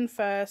get stone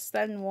first,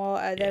 then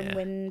water, then Yeah.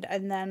 wind,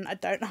 and then I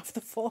don't have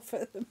the 4th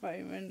at the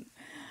moment.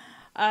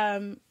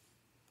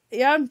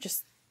 Yeah,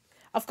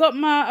 I've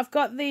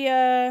got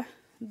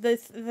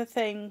the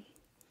thing,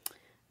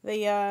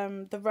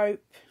 the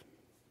rope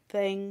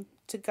thing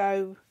to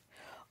go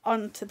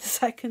onto the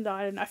second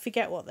island. I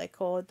forget what they're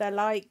called. They're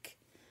like,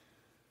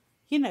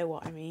 you know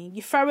what I mean.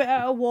 You throw it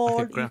at a wall,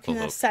 you grapple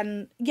can hook.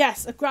 ascend.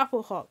 Yes, a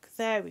grapple hook.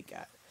 There we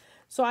go.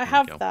 So I you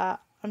have go.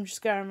 that. I'm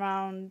just going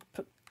around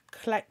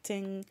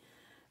collecting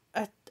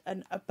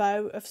a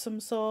bow of some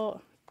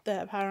sort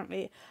that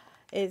apparently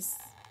is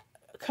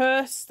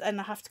cursed, and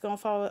I have to go and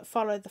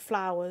follow the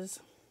flowers.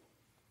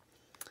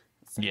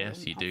 So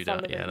Yes, you I'm do that.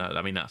 following- Yeah, that,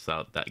 I mean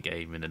that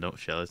game in a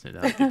nutshell, isn't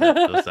it? That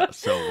does that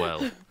so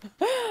well.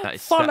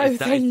 Follow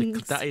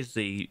things. That is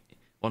the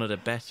one of the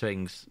best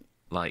things.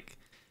 Like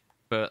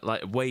for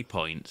like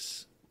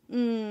waypoints,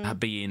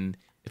 being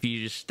if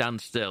you just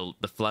stand still,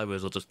 the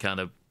flowers will just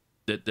kind of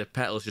the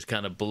petals just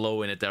kind of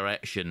blow in a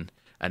direction,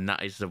 and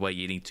that is the way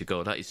you need to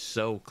go. That is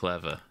so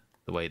clever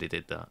the way they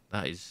did that.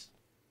 That is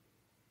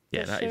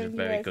that is a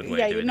very good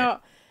way of doing it.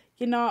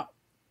 You're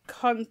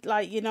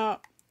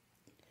not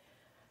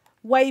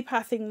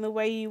waypathing the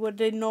way you would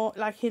in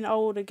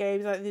older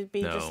games. Like there'd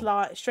be just No.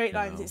 like straight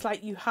lines. No. It's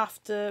like you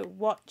have to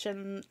watch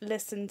and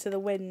listen to the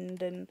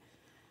wind, and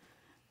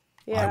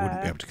I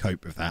wouldn't be able to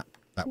cope with that.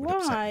 That would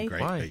upset Why? me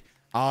greatly. Why?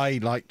 I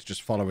like to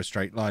just follow a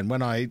straight line.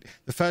 When I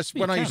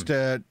used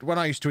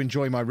to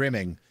enjoy my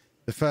rimming,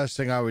 the first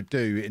thing I would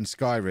do in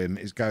Skyrim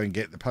is go and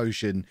get the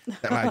potion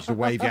that allows you to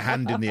wave your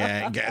hand in the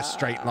air and get a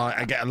straight line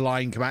and get a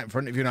line come out in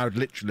front of you, and I would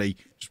literally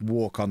just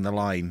walk on the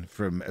line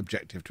from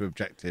objective to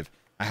objective.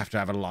 I have to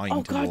have a line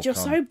Oh to God, walk you're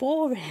on. so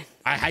boring.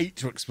 I hate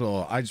to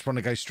explore. I just want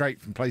to go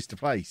straight from place to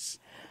place.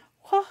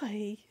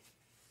 Why?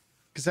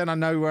 Because then I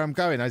know where I'm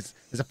going. There's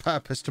a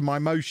purpose to my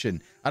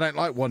motion. I don't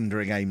like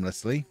wandering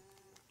aimlessly.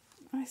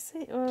 I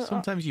see. Well,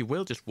 Sometimes you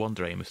will just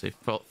wander aimlessly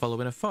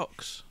following a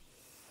fox.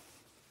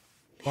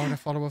 Why would I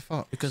follow a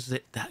fox? Because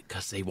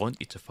they want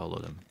you to follow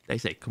them. They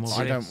say, "Come over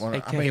I here." don't want.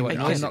 Hey, I Kev, mean, hey,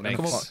 I'm Kev, not going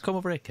come, to. come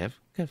over here, Kev.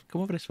 Kev,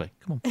 come over this way.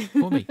 Come on,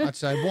 come with me. I'd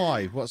say,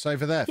 why? What's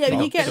over there? yeah, but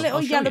Fox? you get I'll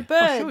little show yellow you.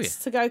 I'll show birds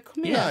you. to go.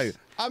 Come here. No,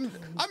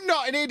 I'm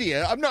not an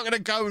idiot. I'm not going to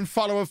go and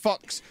follow a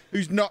fox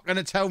who's not going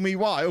to tell me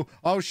why.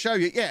 I'll show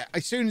you. Yeah,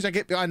 as soon as I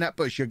get behind that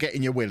bush, you're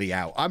getting your willy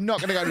out. I'm not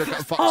going to go look at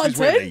a fox's Pardon?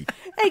 willy.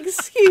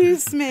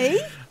 Excuse me.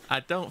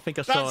 I don't think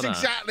I saw That's that.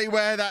 exactly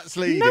where that's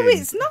leading. No,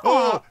 it's not.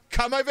 Oh,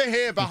 come over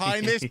here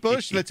behind this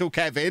bush, little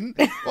Kevin.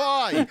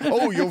 Why?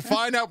 Oh, you'll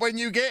find out when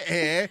you get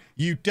here.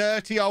 You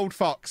dirty old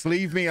fox.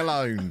 Leave me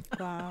alone.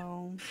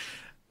 Wow.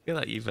 feel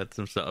like you've had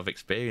some sort of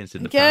experience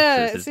in the Yeah,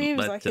 past. it seems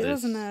like it,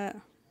 doesn't it?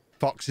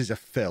 Foxes are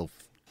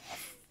filth.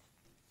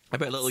 I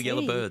bet little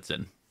yellow birds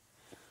in.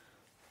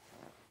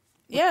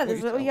 Yeah,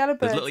 there's little yellow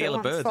birds. There's little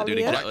yellow birds that do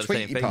exactly the same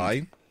Tweety thing.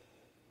 pie.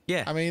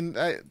 Yeah. I mean,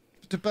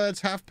 do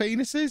birds have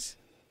penises?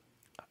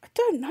 I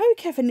don't know,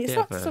 Kevin. It's They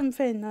not have a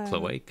something.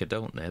 cloaca,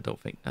 don't they? I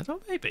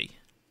don't. Maybe.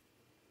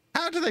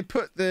 How do they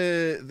put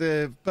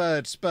the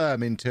bird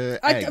sperm into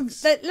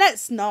eggs?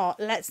 Let's not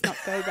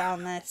go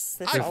down this.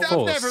 I've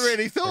whole- never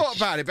really thought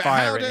about it, but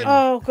Fire how it do... in.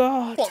 Oh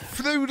God! What,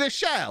 through the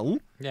shell?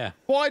 Yeah.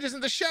 Why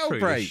doesn't the shell Through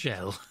the break?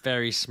 shell.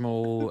 Very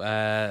small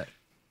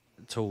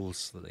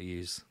tools that they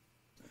use.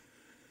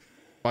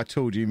 By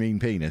tool, do you mean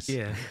penis?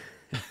 Yeah.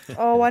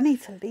 Oh, I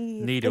need to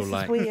leave.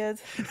 Needle-like. This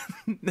is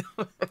weird.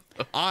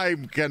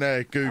 I'm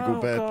gonna Google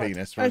Oh, bird God.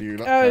 penis while you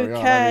carry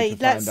on. I need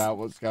to let's- find out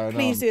what's going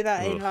Please on. do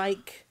that in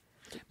like.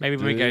 Maybe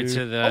when we go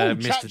to the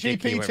Mr.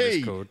 Dicky, whatever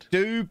it's called. ChatGPT.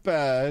 Do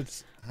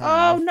birds Oh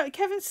have no,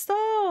 Kevin,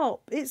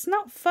 stop! It's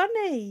not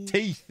funny.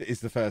 teeth?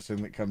 Is the first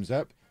thing that comes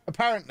up.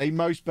 Apparently,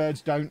 most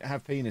birds don't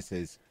have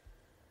penises.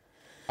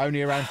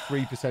 Only around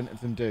 3%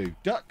 of them do.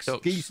 Ducks,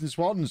 geese, and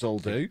swans all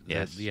do.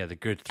 Yes. Yeah, the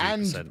good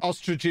 3%. And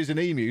ostriches and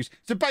emus.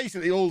 So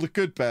basically, all the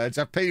good birds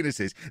have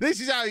penises. This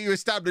is how you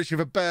establish if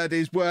a bird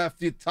is worth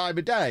your time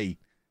of day.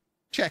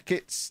 Check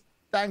its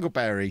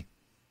dangleberry.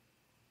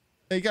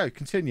 There you go.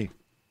 Continue.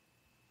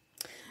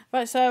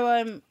 Right,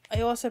 so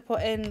I also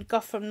put in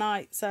Gotham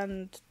Knights,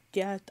 and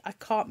yeah, I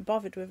can't be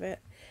bothered with it.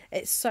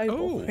 It's so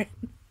boring.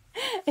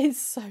 It's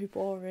so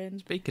boring.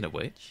 Speaking of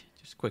which,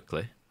 just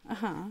quickly,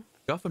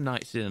 Gotham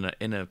Knights in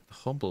a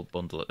humble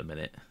bundle at the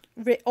minute.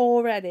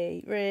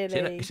 Already,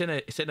 really.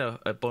 It's in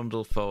a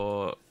bundle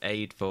for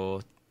aid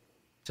for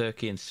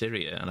Turkey and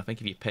Syria, and I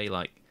think if you pay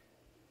I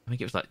think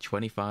it was like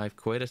 25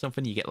 quid or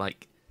something, you get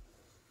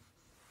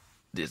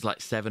it's like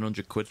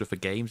 700 quid worth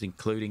of games,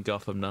 including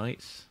Gotham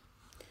Knights.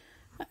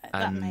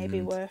 That may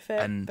be worth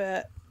it,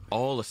 but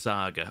all the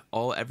saga,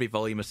 every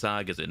volume of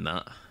sagas in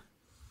that.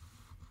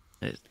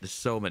 There's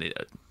so many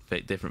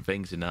different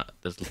things in that.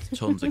 There's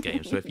tons of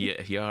games. So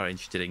if you are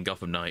interested in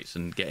Gotham Knights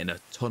and getting a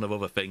ton of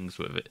other things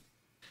with it,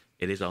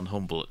 it is on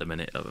Humble at the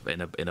minute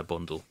in a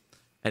bundle.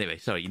 Anyway,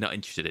 sorry, you're not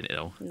interested in it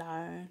though.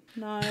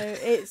 No,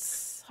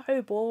 it's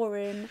so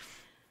boring.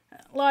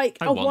 Like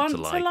I want to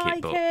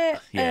like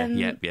it. Yeah,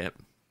 yep.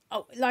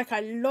 Oh, like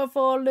I love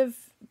all of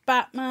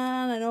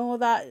Batman and all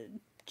that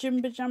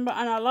jumba jumba,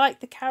 and I like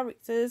the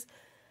characters.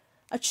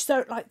 I just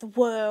don't like the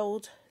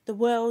world. The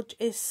world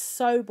is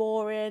so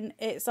boring.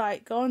 It's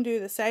like go and do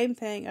the same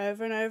thing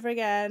over and over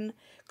again.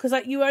 Because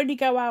like you only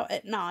go out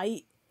at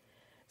night,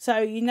 so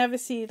you never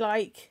see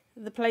like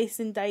the place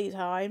in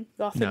daytime.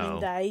 Gotham in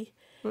day.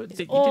 Well, you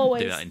didn't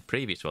do that in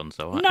previous ones,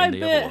 though. No, in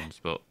the other ones,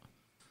 but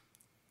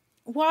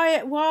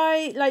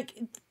why? Like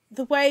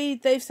the way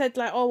they've said,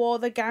 like all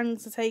the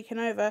gangs are taking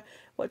over.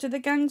 What, do the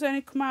gangs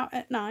only come out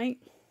at night?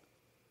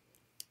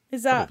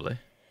 Is that probably?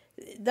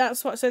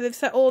 That's what. So they've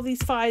set all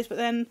these fires, but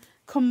then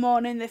come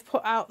morning they've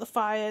put out the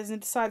fires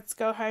and decided to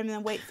go home and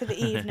then wait for the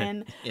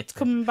evening to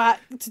come back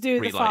to do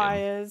the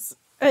fires.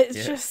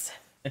 It's just,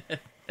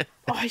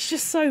 it's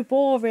just so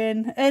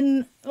boring.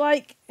 And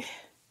like,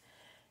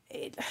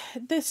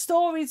 the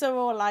stories are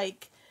all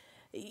like,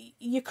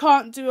 you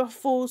can't do a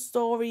full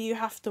story. You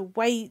have to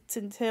wait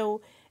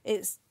until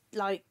it's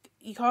like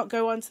you can't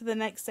go on to the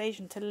next stage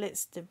until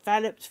it's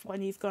developed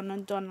when you've gone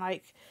and done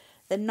like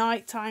the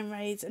nighttime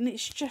raids, and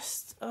it's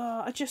just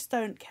I just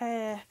don't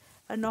care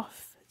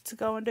enough to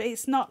go and do it.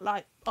 It's not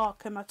like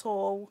Arkham at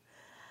all,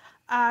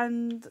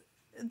 and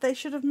they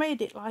should have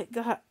made it like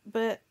that,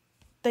 but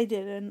they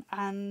didn't,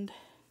 and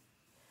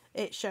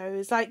it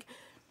shows. Like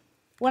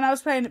when I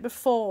was playing it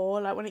before,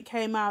 like when it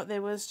came out,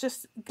 there was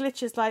just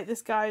glitches like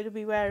this guy would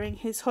be wearing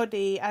his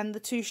hoodie and the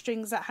two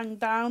strings that hang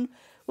down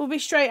will be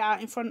straight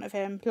out in front of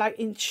him, like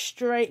in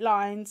straight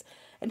lines,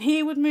 and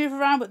he would move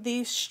around, but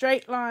these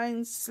straight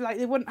lines, like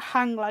they wouldn't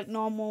hang like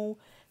normal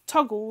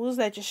toggles,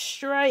 they're just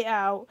straight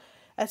out,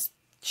 as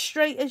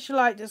straight as you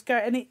like, just go,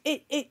 and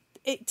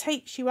it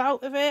takes you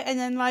out of it. And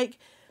then like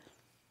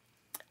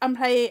I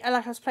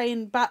was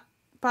playing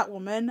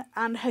Batwoman,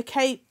 and her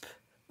cape,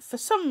 for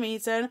some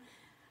reason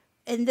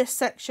in this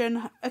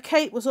section, a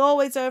cape was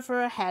always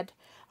over her head,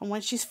 and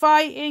when she's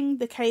fighting,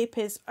 the cape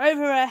is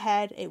over her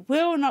head. It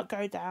will not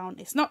go down.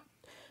 It's not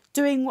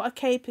doing what a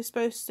cape is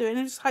supposed to do. And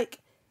it's like,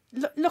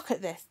 look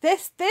at this.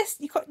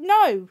 You got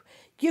no.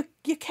 Your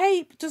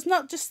cape does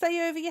not just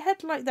stay over your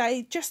head like that.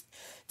 It just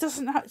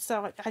doesn't have.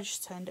 So I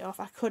just turned it off.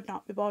 I could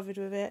not be bothered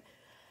with it.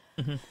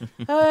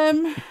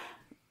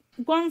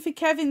 One for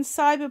Kevin,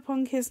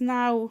 Cyberpunk is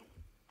now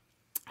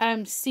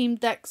Steam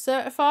Deck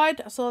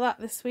certified. I saw that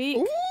this week.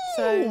 Ooh.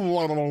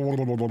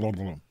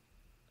 So,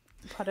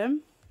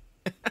 pardon?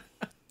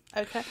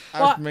 Okay.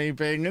 That's me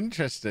being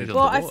interested.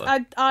 Well, I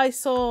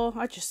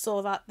just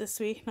saw that this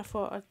week, and I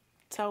thought I'd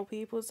tell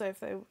people, so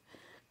if they,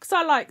 because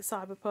I like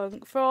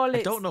Cyberpunk for all its.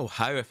 I don't know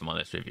how, if I'm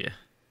honest with you.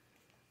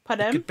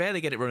 Pardon? You could barely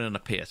get it running on a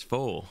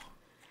PS4.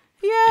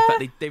 Yeah. In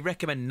fact, they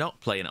recommend not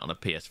playing it on a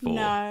PS4.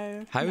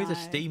 No. How is a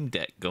Steam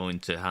Deck going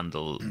to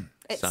handle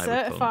It's Cyberpunk.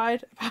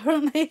 certified,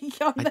 apparently,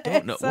 on I there.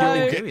 don't know. So... Well,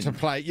 You'll get to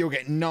play. You'll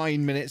get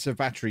 9 minutes of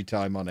battery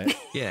time on it.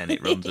 Yeah, and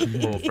it runs at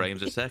 4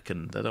 frames a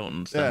second. I don't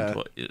understand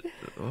what.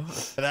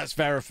 But that's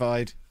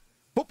verified.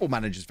 Football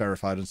Manager's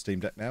verified on Steam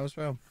Deck now as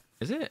well.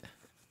 Is it?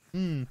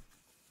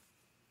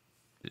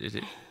 Is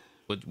it?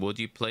 Would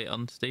you play it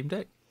on Steam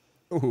Deck?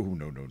 Oh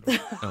no.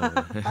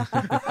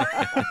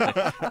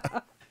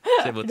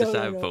 Similar to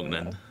Cyberpunk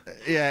then.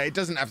 Yeah, it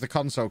doesn't have the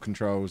console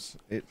controls.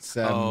 It's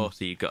so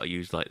you've got to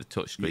use like the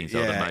touch screens.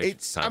 Or the mouse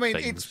it's. type I mean,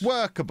 things. it's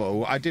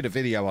workable. I did a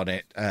video on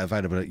it,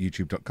 available at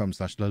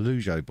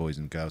youtube.com/Lalujo, boys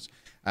and girls.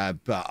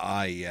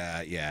 But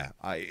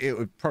it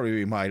would probably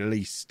be my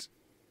least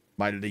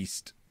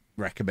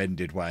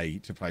recommended way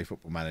to play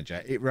Football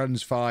Manager. It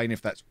runs fine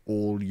if that's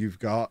all you've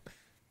got.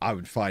 I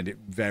would find it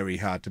very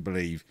hard to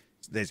believe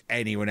there's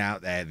anyone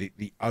out there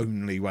the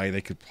only way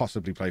they could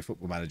possibly play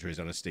Football Manager is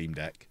on a Steam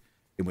Deck.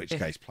 In which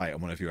case, play it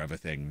on one of your other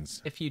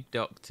things. If you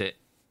docked it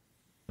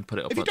and put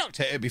it up. If you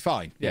docked it, it'd be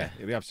fine. Yeah.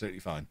 It'd be absolutely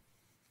fine.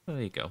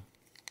 There you go.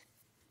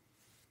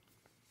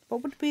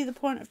 What would be the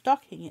point of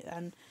docking it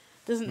then?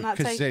 Doesn't that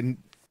Because take...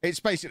 it's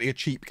basically a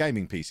cheap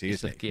gaming PC, It's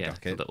isn't like, it? yeah,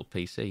 a little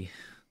PC.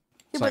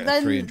 Yeah, like but a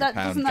then £300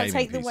 doesn't that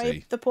take gaming away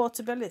PC. the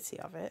portability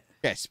of it?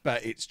 Yes,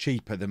 but it's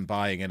cheaper than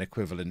buying an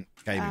equivalent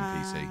gaming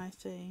PC. I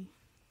see.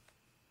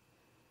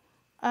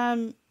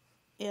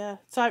 Yeah,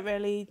 so I've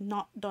really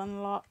not done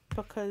a lot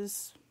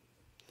because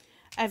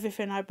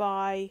everything I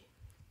buy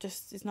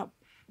just is not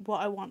what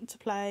I want to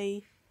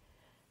play,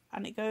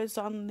 and it goes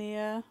on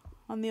the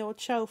old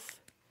shelf.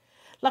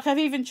 Like I've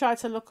even tried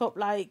to look up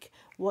like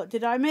what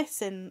did I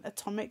miss in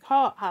Atomic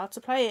Heart, how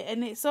to play it,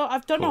 and it's all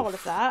I've done all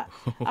of that.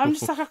 I'm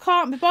just like I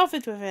can't be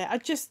bothered with it.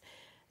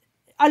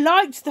 I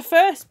liked the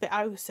first bit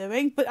I was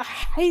doing, but I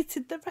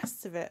hated the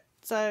rest of it.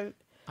 So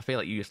I feel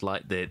like you just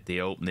like the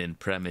opening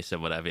premise or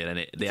whatever, and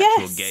then the Yes.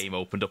 actual game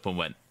opened up and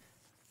went,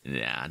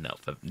 nah,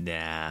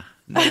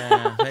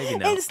 maybe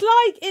not.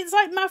 It's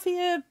like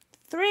Mafia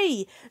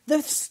 3.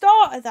 The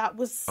start of that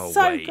was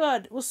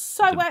good. It was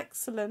so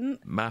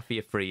excellent.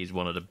 Mafia 3 is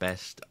one of the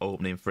best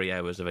opening 3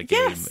 hours of a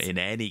game in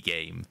any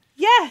game.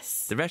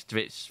 Yes. The rest of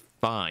it's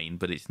fine,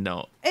 but it's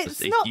not. It's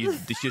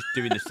just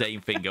doing the same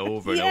thing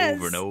over and Yes.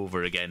 over and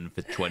over again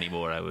for 20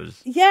 more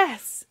hours.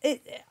 Yes.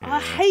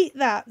 I hate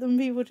that when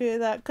people do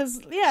that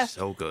because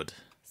So good.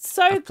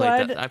 so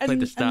good. I played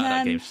the start of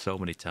that game so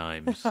many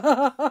times.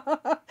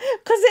 Because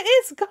it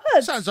is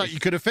good. Sounds like you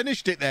could have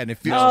finished it then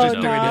if you were just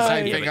doing the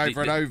same Yeah, thing but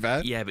over and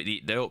over. Yeah, but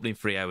the opening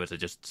 3 hours are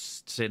just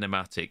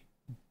cinematic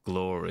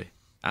glory.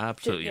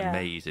 Absolutely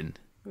amazing.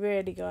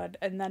 Really good.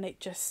 And then it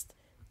just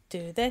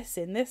do this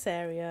in this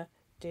area.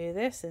 Do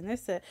this in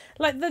this area.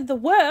 Like the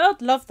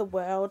world, love the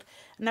world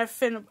and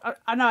everything.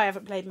 I know I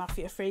haven't played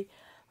Mafia 3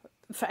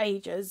 for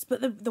ages,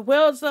 but the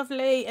world's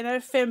lovely and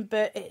everything,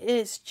 but it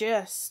is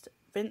just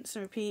rinse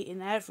and repeat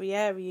in every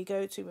area you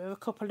go to with a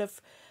couple of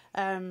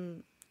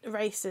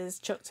races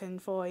chucked in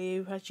for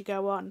you as you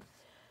go on.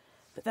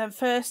 But then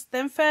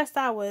first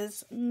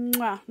hours,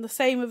 the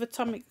same with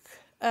Atomic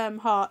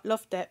Heart,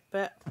 loved it,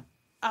 but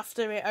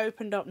after it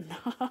opened up,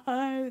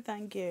 no,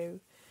 thank you.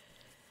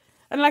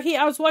 And like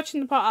I was watching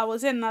the part I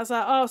was in, and I was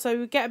like, oh, so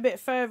we get a bit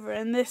further,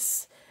 and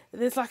there's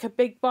like a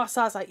big boss.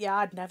 I was like, yeah,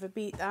 I'd never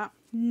beat that,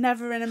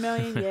 never in a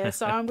million years.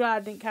 So I'm glad I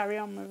didn't carry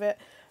on with it.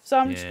 So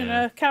I'm just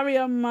gonna carry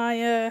on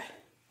my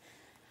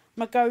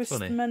my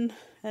Ghostman,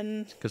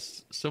 and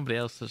because somebody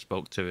else I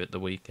spoke to at the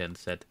weekend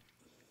said,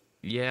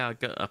 yeah,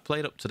 I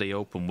played up to the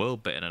open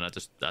world bit, and I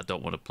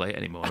don't want to play it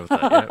anymore. I was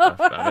like, yeah, I've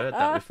heard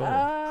that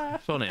before.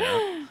 Funny,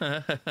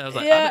 huh? I was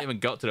like, I haven't even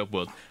got to the open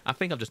world. I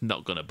think I'm just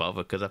not going to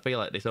bother because I feel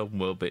like this open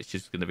world bit's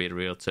just going to be a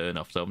real turn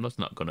off. So I'm just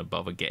not going to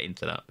bother getting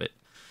to that bit.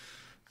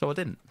 So I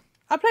didn't.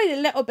 I played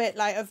a little bit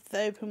like of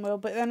the open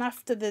world, but then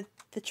after the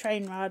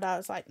train ride, I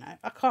was like, no,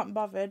 I can't be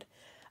bothered.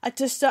 I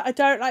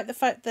don't like the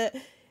fact that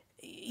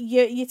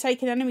you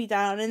take an enemy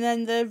down and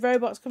then the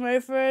robots come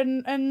over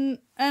and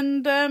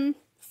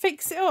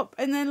fix it up,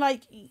 and then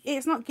like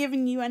it's not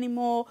giving you any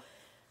more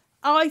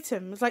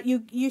items. Like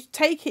you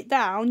take it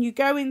down, you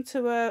go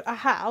into a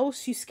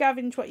house, you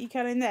scavenge what you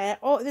can in there,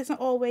 or there's not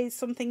always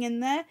something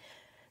in there.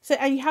 So,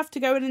 and you have to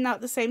go in and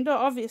out the same door,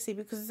 obviously,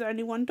 because there's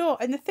only one door.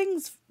 And the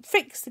thing's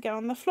fixed again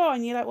on the floor,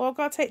 and you're like, well, I've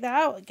got to take that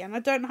out again. I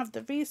don't have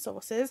the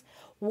resources.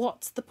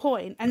 What's the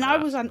point? And I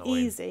was on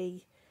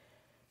easy.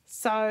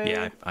 So...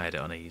 Yeah, I had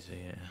it on easy,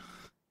 yeah.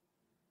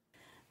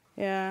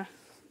 Yeah.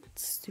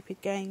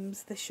 Stupid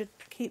games. They should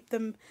keep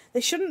them...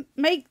 They shouldn't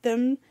make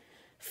them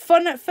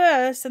fun at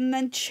first and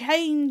then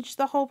change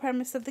the whole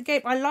premise of the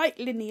game. I like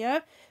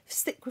linear.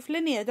 Stick with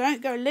linear.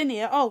 Don't go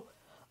linear. Oh,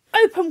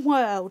 open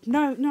world.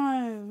 No,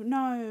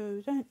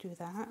 don't do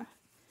that.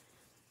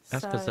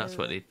 That's because that's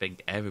what they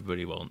think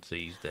everybody wants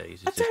these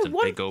days. It's just a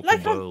big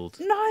open world.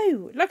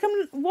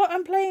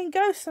 I'm playing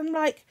Ghosts. I'm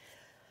like,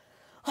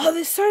 oh,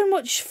 there's so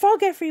much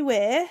fog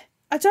everywhere.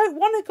 I don't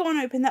want to go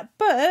and open that,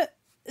 but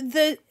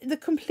the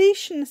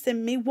completionist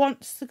in me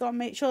wants to go and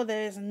make sure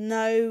there is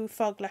no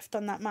fog left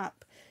on that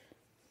map.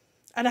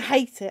 And I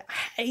hate it.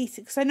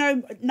 Because I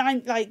know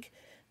 90%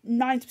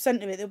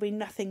 of it there'll be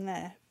nothing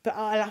there. but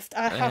I have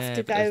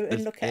to go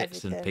and look at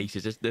bits everything. and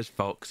pieces. There's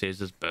foxes,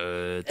 there's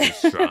birds,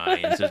 there's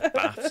shrines, there's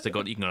baths. You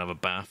can have a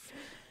bath.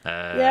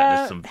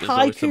 There's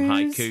always some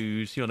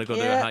haikus. You want to go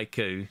do a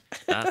haiku?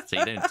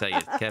 You don't say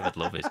it. Kev would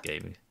love this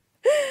game.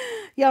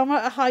 Yeah, I'm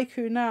at a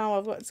haiku now.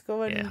 I've got to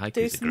go and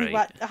do something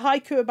about a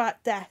haiku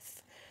about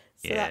death.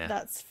 So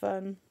that's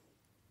fun.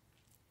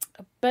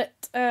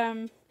 But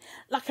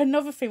like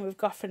another thing with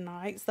Gotham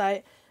Knights,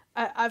 like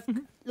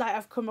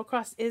I've come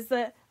across is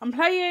that I'm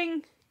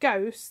playing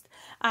Ghost,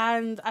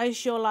 and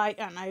as you're like,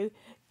 I don't know,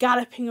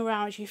 galloping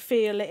around, you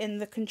feel it in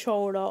the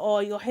controller,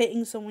 or you're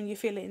hitting someone, you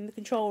feel it in the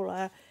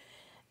controller.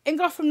 In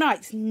Gotham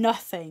Knights,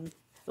 nothing.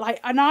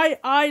 Like, and I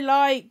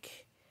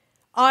like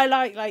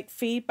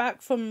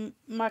feedback from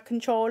my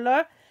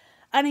controller,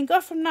 and in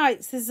Gotham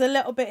Knights there's a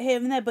little bit here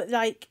and there, but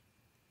like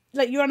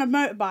you're on a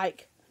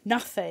motorbike,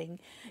 nothing.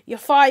 You're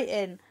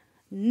fighting,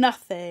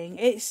 nothing.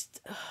 There's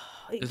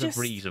a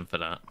reason for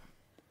that.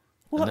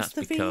 What's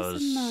the because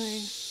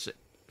reason though?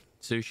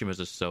 Tsushima's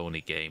a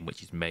Sony game,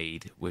 which is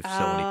made with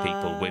Sony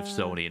people, with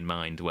Sony in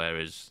mind,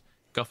 whereas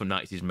Gotham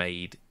Knights is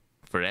made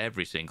for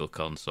every single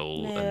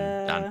console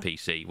and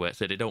PC,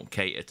 so they don't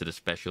cater to the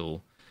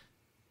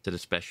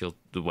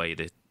way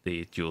the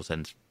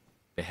DualSense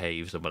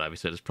behaves or whatever.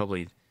 So it's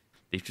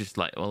just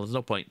like, well, there's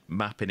no point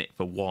mapping it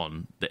for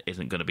one that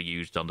isn't going to be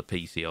used on the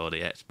PC or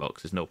the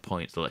Xbox. There's no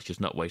point, so let's just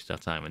not waste our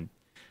time. And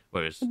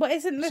whereas, but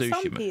isn't this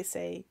Tsushima, on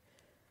PC?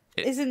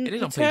 It is on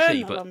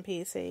PC, but on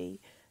PC.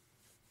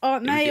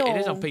 Aren't they? It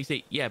is on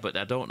PC, yeah, but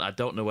I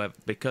don't know where,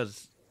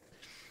 because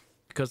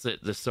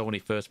the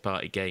Sony first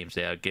party games,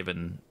 they are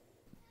given,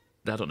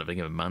 I don't know if they're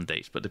given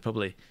mandates, but they're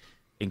probably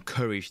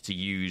encouraged to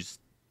use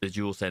the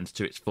DualSense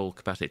to its full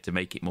capacity to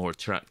make it more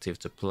attractive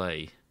to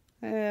play.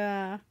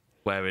 Yeah.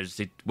 Whereas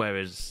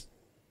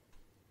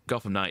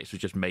Gotham Knights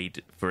was just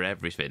made for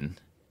everything,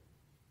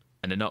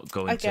 and they're not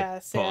going to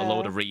put a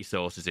load of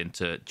resources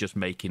into just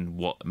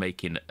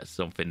making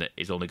something that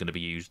is only going to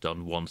be used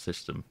on one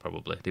system.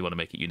 Probably they want to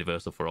make it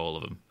universal for all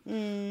of them.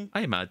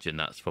 I imagine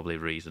that's probably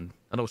the reason.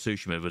 I know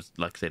Tsushima was,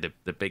 like I say,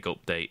 the big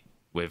update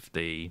with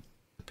the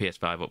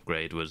PS5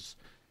 upgrade was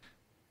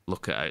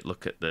look at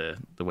the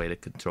way the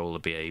controller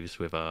behaves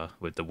with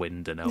the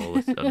wind and all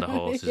this, and the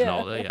horses and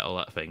all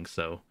that thing.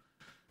 So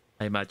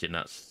I imagine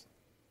that's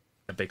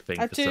a big thing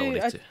for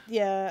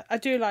Sony. I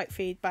do like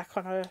feedback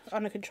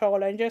on a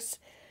controller, and just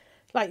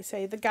like you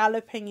say, the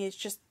galloping is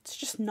just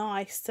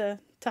nice to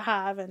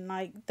have, and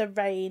like the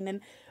rain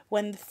and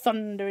when the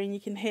thunder and you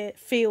can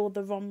feel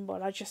the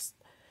rumble. I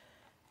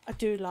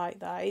do like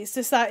that. It's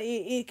just that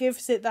it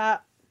gives it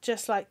that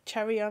just like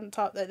cherry on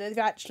top that they've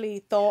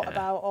actually thought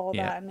about all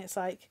that, and it's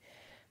like,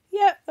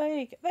 yeah,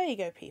 there you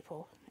go,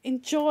 people.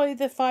 Enjoy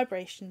the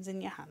vibrations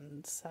in your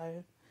hands.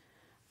 So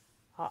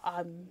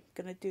I'm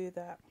gonna do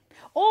that.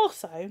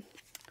 Also,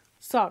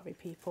 sorry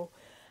people,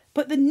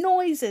 but the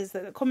noises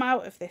that come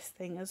out of this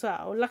thing as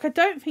well, like I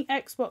don't think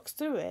Xbox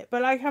do it,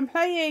 but like I'm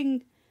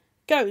playing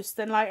Ghost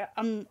and like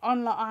I'm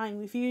online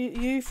with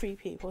you three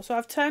people, so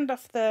I've turned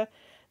off the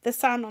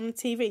sound on the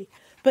TV,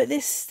 but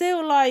there's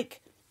still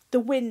like the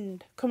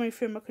wind coming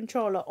through my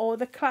controller, or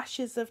the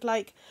clashes of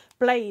like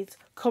blades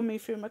coming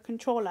through my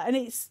controller, and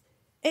it's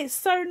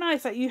so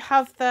nice that you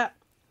have that.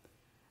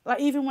 Like,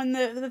 even when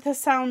the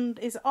sound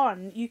is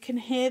on, you can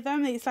hear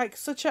them. It's like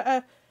such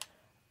a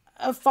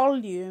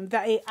volume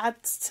that it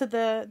adds to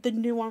the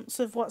nuance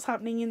of what's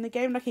happening in the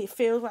game. Like, it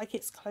feels like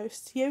it's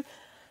close to you.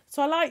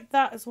 So I like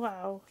that as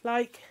well.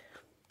 Like,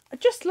 I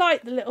just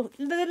like the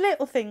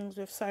little things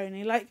with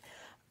Sony. Like,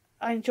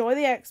 I enjoy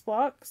the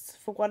Xbox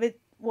for what it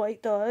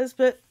does,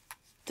 but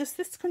just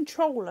this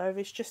controller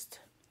is just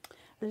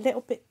a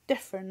little bit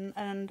different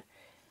and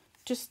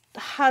just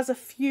has a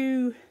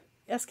few,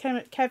 as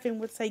Kevin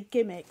would say,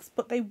 gimmicks,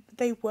 but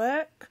they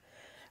work.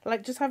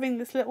 Like just having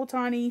this little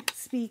tiny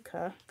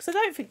speaker, because I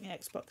don't think the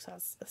Xbox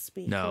has a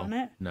speaker on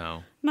it.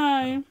 No.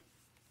 And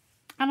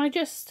I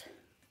just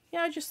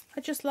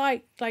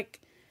like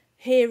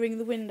hearing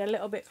the wind a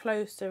little bit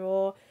closer,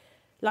 or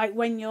like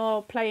when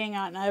you're playing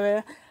out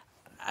now,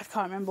 I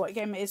can't remember what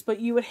game it is, but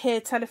you would hear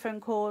telephone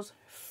calls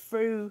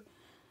through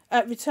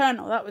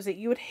Returnal. That was it.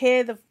 You would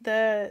hear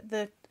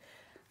the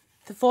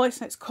voice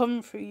notes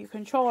come through your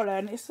controller,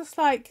 and it's just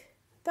like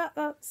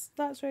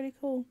that's really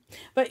cool.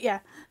 But yeah,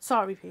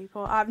 sorry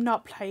people, I've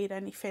not played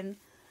anything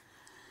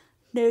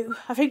new.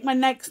 I think my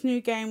next new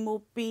game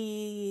will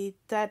be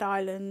Dead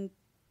Island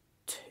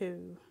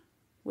 2,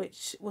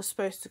 which was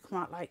supposed to come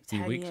out like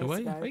 10 years ago.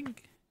 I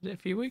think. Is it a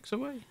few weeks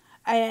away?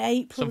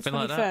 April Something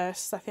 21st, like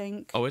that. I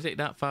think. Oh, is it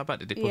that far back?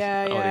 Did they push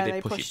they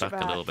did push it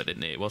back a little bit,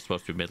 didn't they? It was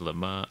supposed to be middle of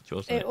March,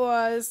 wasn't it? It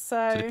was.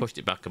 So they pushed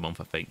it back a month,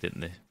 I think,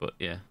 didn't they? But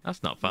yeah,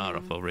 that's not far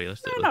off,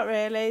 realistically. No, not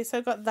really. So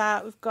I've got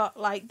that. We've got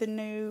like the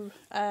new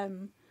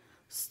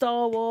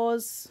Star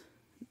Wars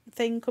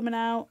thing coming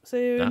out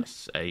soon.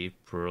 That's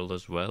April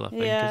as well, I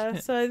think. Yeah,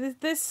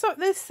 isn't it? so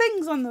there's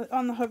things on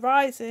the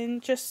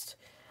horizon, just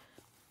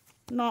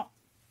not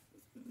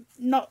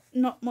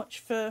much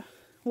for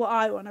what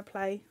I want to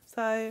play.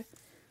 So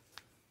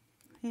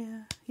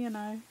yeah, you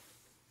know.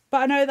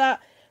 But I know that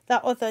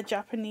that other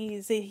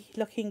Japanese-y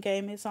looking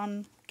game is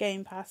on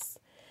Game Pass.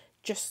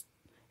 Just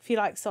if you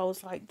like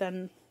Souls-like,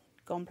 then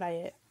go and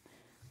play it.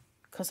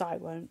 Because I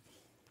won't.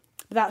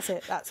 But that's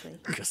it. That's me.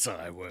 Because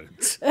I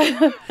won't.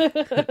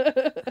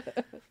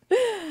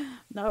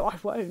 No, I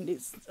won't.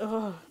 It's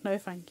no,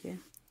 thank you.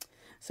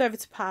 So over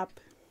to Pab.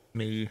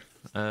 Me.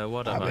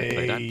 What have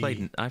I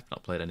played? I've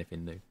not played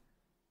anything new.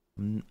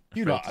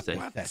 You lot are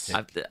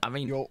pathetic. I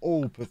mean, you're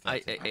all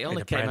pathetic. It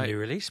only a came brand out. new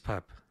release,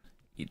 Pab.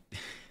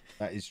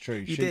 That is true.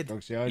 You did.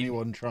 Sheepdog's the only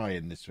one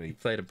trying this You week.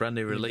 played a brand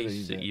new release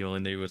believe that it? you only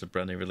knew was a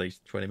brand new release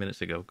 20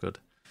 minutes ago. Good.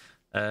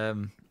 I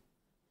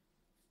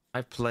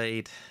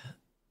played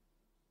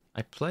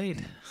a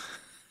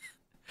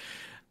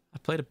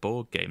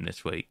board game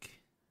this week.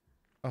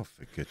 Oh,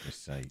 for goodness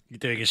sake. You're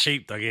doing a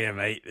sheepdog here,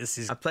 mate. This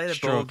is I played a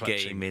straw board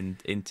clutching. game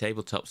in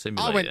Tabletop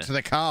Simulator. I went to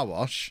the car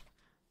wash.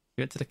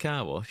 You went to the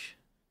car wash?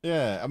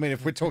 Yeah, I mean,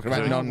 if we're talking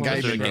about Was there a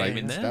non-gaming game related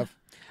in there? stuff,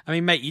 I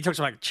mean, mate, you talked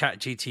about Chat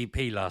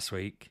GTP last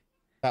week.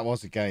 that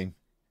was a game.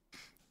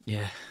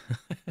 Yeah.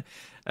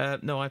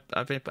 No,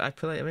 I've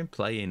been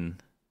playing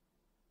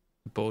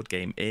a board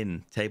game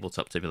in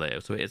Tabletop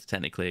Simulator, so it is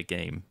technically a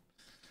game,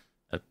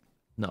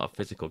 not a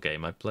physical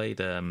game. I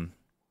played. I've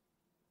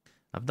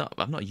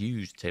not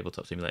used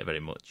Tabletop Simulator very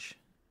much,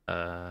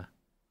 and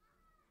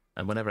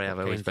whenever I have,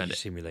 I always found it.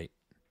 Simulate.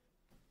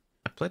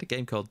 I played a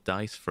game called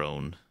Dice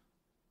Throne.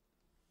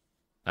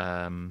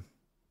 It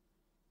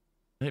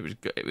was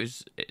good.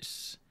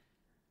 It's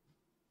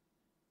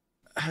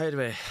how do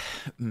I?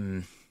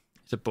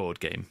 It's a board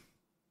game,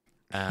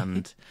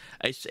 and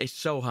it's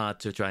so hard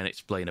to try and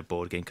explain a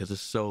board game because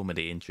there's so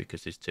many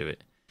intricacies to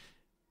it.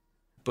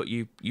 But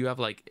you have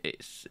like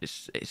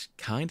it's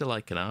kind of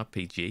like an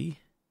RPG,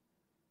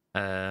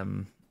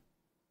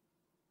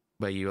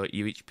 where you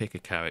each pick a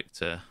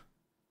character,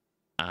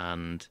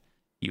 and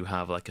you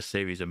have like a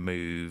series of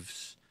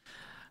moves,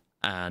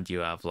 and you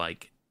have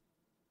like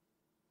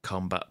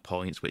combat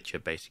points, which are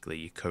basically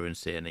your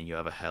currency, and then you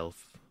have a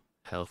health,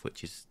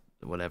 which is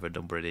whatever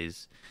number it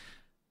is,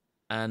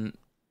 and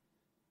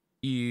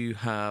you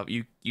have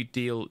you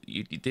deal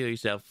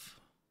yourself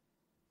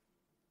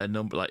a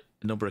number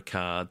of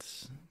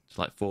cards. It's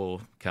like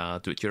 4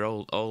 cards, which are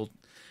all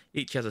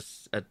each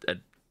has a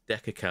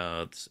deck of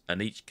cards,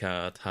 and each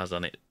card has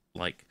on it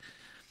like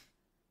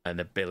an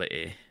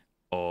ability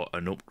or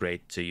an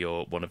upgrade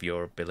to one of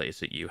your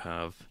abilities that you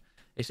have.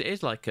 It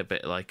is like a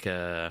bit like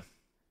a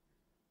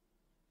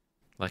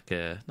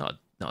not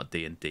a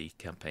D&D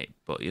campaign,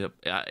 but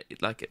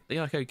like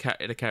how you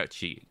in a character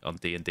sheet on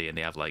D&D, and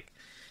they have like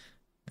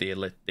they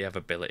have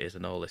abilities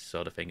and all this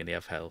sort of thing, and they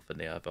have health, and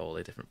they have all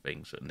the different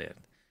things, and they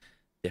have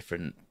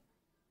different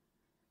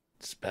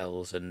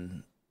spells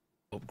and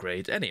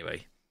upgrades.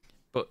 Anyway,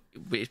 but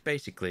it's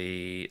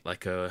basically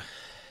like a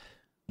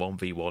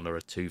 1v1 or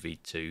a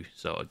 2v2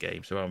 sort of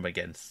game. So I'm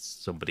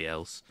against somebody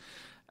else,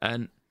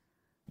 and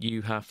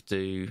you have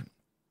to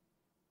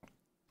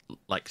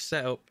like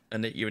set up,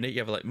 and you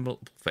have like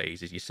multiple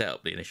phases. You set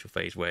up the initial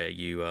phase where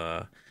you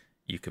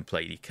can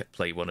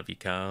play one of your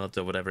cards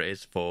or whatever it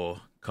is for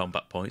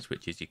combat points,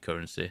 which is your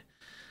currency,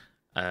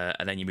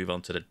 and then you move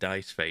on to the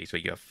dice phase where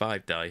you have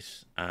 5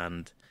 dice,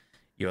 and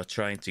you are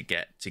trying to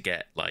get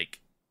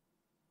like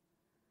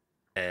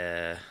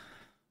a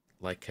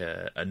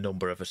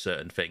number of a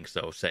certain thing.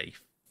 So say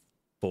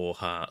 4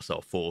 hearts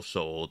or 4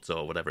 swords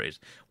or whatever it is,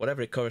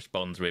 whatever it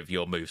corresponds with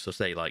your move. So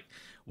say like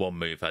one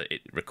move,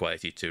 it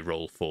requires you to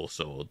roll 4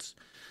 swords,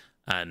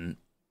 and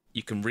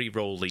you can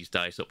re-roll these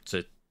dice up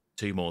to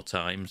 2 more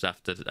times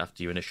after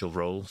your initial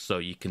roll. So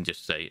you can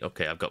just say,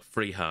 okay, I've got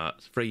 3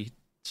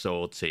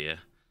 swords here,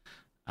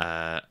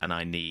 and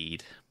I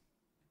need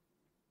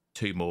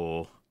 2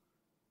 more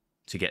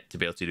to be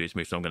able to do this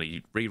move. So I'm going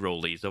to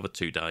re-roll these over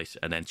 2 dice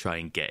and then try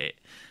and get it.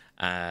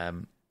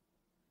 And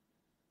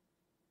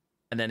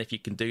then if you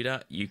can do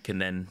that, you can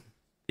then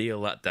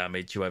deal that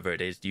damage, whoever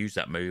it is, use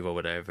that move or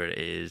whatever it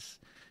is,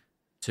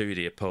 to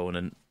the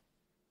opponent,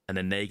 and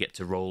then they get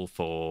to roll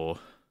for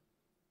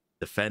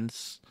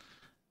defense,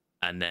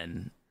 and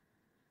then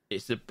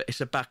it's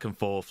a back and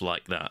forth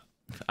like that.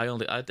 We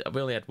only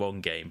had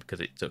one game because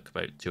it took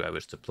about 2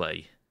 hours to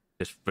play,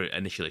 just for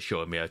initially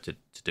showing me how to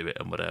do it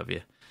and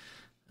whatever.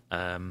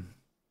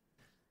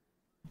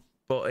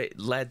 But it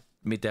led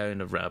me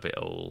down a rabbit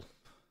hole.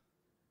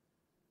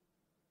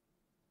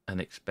 An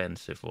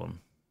expensive one.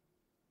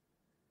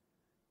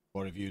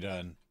 What have you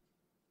done?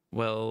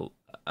 Well,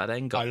 I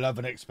love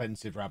an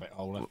expensive rabbit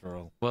hole, after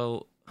all.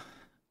 Well,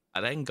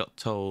 I then got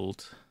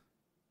told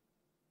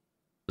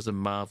there's a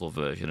Marvel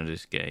version of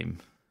this game.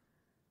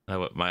 I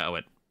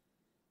went,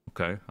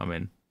 okay, I'm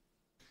in.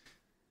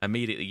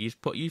 Immediately, you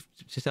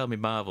tell me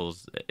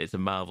it's a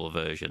Marvel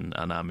version,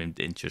 and I'm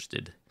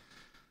interested.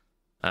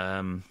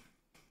 So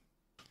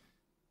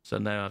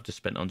now I've just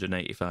spent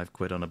 185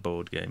 quid on a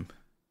board game.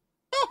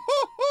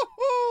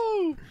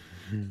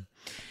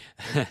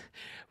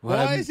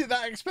 Why is it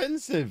that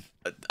expensive?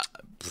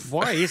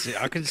 Why is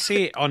it? I can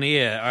see it on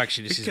here.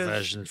 Actually, this is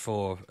version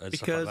 4 and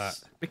stuff like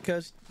that.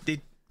 Because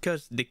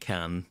they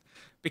can.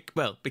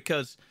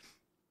 Because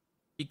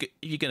you if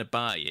you're going to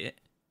buy it,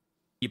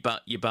 you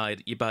buy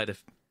the.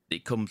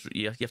 It comes.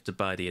 You have to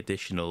buy the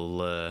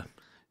additional. I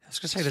was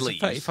going to say there's a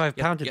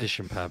 £35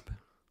 edition, Pab.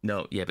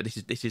 No, yeah, but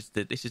this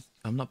is.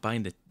 I'm not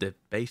buying the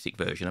basic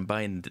version. I'm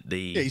buying the.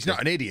 Yeah, he's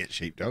not an idiot,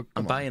 Sheepdog.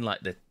 I'm buying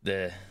like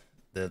the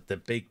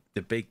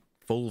big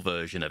full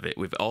version of it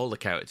with all the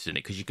characters in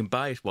it, because you can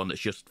buy one that's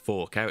just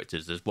 4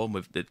 characters. There's one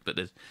with but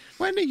there's.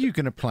 When are you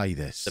going to play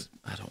this?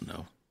 I don't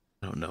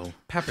know.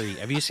 Pabby,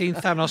 have you seen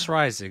Thanos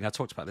Rising? I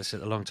talked about this a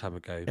long time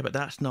ago. Yeah, but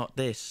that's not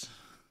this.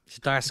 It's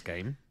a dice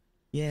game.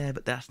 Yeah,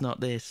 but that's not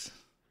this.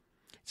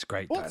 It's a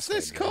great. What's dice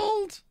this game,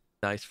 called?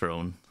 Dice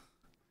Throne.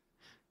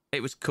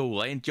 It was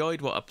cool. I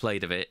enjoyed what I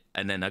played of it,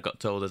 and then I got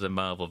told there's a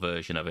Marvel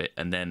version of it,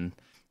 and then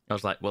I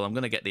was like, well, I'm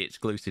going to get the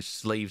exclusive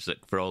sleeves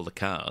for all the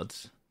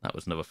cards. That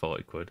was another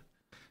 40 quid.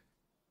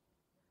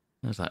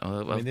 I was like,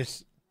 oh, well, I mean,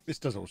 this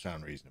does all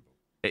sound reasonable.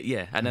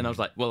 Yeah, and then I was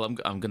like, well,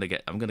 I'm gonna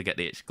get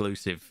the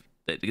exclusive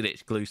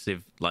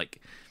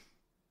like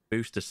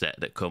booster set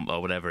that come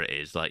or whatever it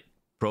is, like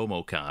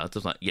promo cards. I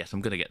was like, yes,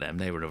 I'm gonna get them.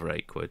 They were another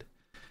 8 quid,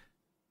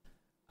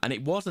 and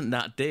it wasn't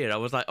that dear. I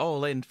was like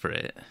all in for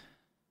it,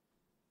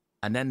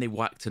 and then they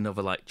whacked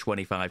another like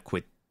 25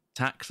 quid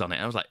tax on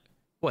it. I was like,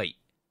 wait,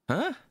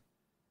 huh?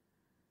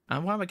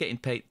 And why am I getting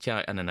paid?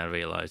 And then I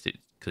realised it's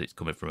because it's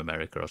coming from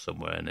America or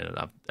somewhere, and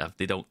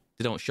they don't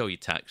show you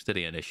tax, did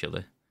they,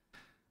 initially?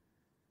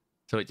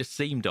 So it just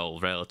seemed all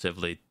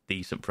relatively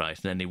decent price,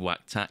 and then they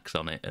whacked tax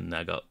on it, and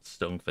I got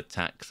stung for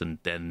tax, and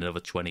then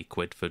another 20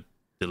 quid for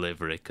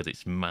delivery because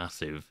it's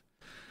massive.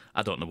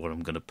 I don't know where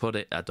I'm going to put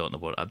it. I don't know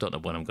when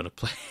I'm going to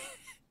play.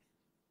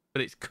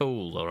 But it's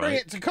cool, all right. Bring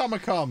it to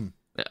Comic-Con.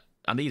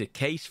 I need a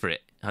case for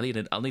it. I'll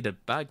need a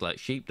bag like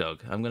Sheepdog.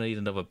 I'm going to need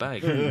another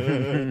bag.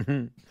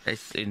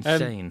 It's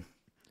insane.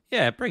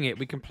 Yeah, bring it.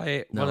 We can play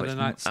it one of the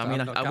nights. I mean,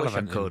 I wish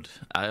I could.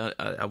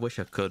 I wish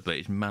I could, but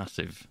it's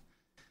massive.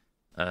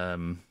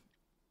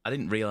 I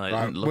didn't realise.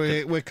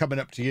 Right, we're coming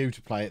up to you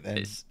to play it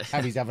then.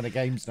 Paddy's having a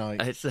games night.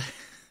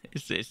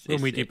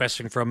 When we do best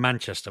thing from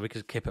Manchester, we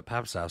could keep at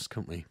Pab's house,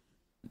 couldn't we?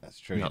 That's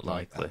true. Not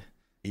likely.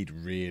 He'd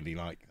really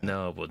like that.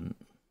 No, I wouldn't.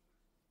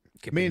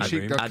 Me and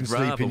Sheepdog can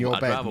sleep in your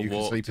bed and you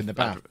can sleep in the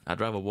bath. I'd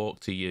rather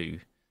walk to you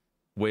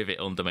with it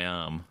under my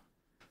arm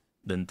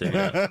than do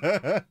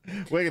that.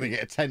 We're going to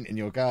get a tent in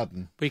your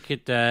garden. We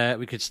could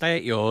stay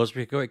at yours.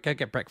 We could go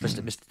get breakfast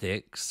at Mr.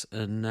 Dick's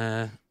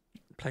and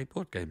play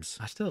board games.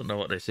 I still don't know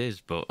what this is,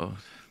 but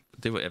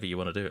do whatever you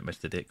want to do at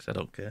Mr. Dick's. I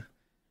don't care.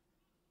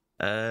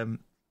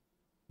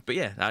 But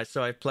yeah,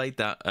 so I played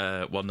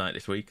that one night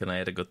this week, and I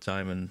had a good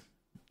time, and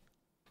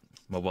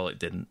my wallet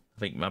didn't. I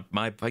think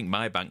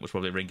my bank was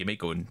probably ringing me,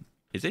 going,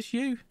 "Is this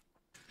you?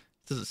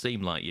 It doesn't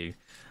seem like you."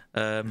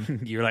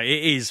 You're like,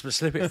 it is, but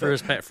slip it through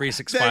as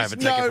Bet365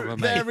 and take it from a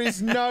mate. There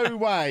is no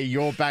way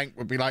your bank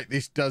would be like,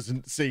 this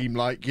doesn't seem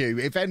like you.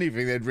 If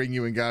anything, they'd ring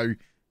you and go,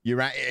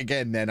 "You're at it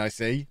again then, I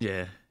see."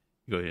 Yeah.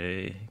 Go,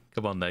 yeah.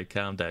 Come on now,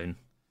 calm down.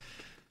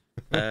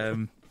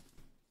 But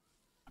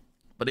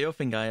the other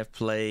thing I have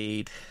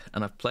played,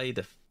 and I've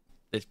played,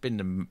 it's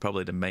been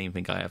probably the main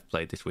thing I have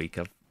played this week.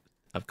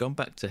 I've gone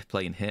back to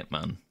playing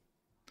Hitman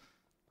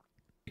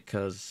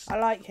because I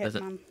like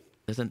Hitman.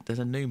 There's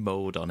a new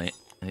mode on it,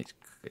 and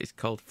it's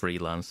called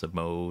Freelancer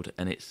mode,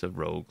 and it's a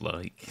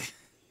roguelike.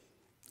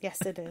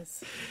 Yes, it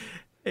is.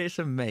 It's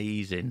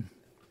amazing.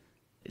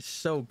 It's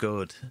so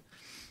good.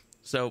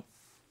 So,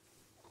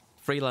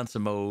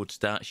 Freelancer mode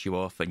starts you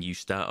off, and you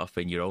start off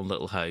in your own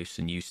little house,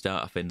 and you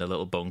start off in the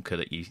little bunker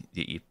that you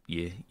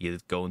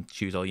go and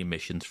choose all your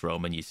missions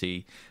from, and you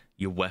see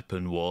your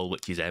weapon wall,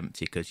 which is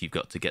empty because you've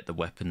got to get the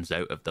weapons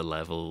out of the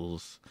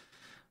levels.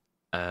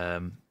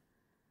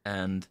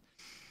 And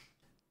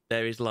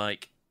there is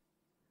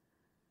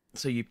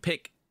so you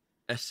pick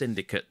a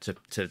syndicate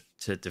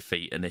to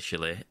defeat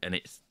initially, and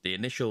it's the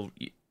initial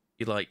you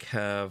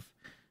have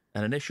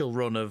an initial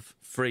run of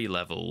 3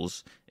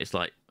 levels. It's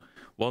like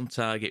one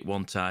target,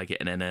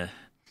 and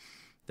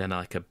then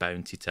like a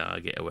bounty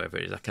target or whatever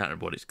it is. I can't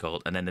remember what it's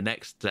called. And then the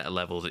next set of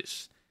levels,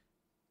 it's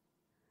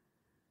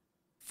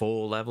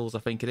 4 levels, I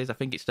think it is. I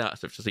think it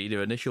starts so you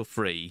do initial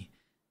 3,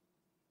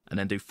 and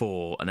then do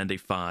 4, and then do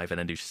 5, and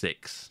then do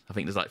 6. I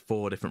think there's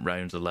 4 different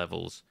rounds of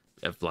levels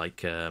of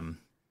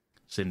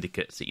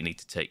syndicates that you need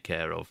to take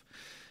care of.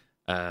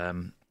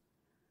 And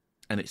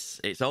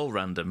it's all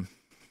random.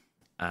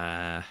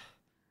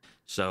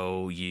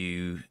 So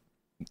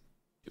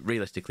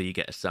realistically, you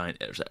get assigned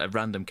a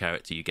random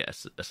character. You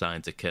get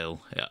assigned to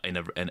kill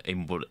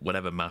in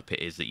whatever map it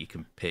is that you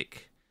can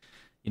pick.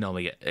 You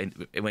normally get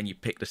when you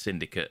pick the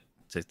syndicate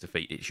to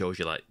defeat. It shows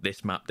you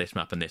this map,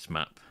 and this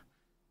map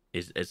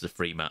is the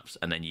 3 maps,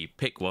 and then you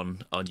pick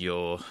one on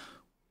your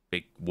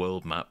big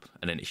world map,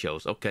 and then it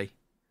shows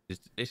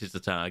this is the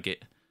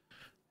target,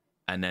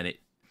 and then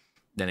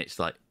it's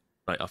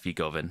right off you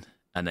go then,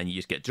 and then you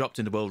just get dropped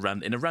in the world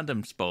in a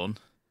random spawn.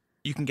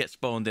 You can get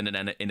spawned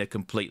in a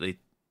completely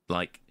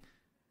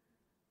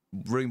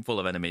room full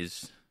of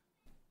enemies,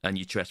 and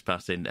you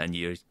trespassing, and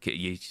you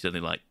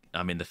suddenly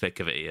I'm in the thick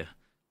of it here.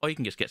 Or you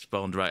can just get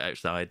spawned right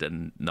outside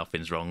and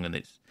nothing's wrong, and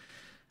you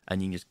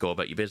can just go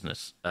about your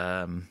business.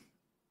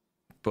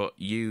 but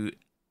you,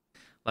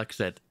 like I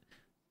said,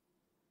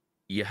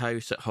 your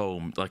house at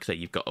home, like I say,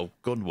 you've got a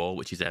gun wall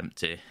which is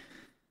empty,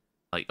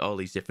 like all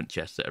these different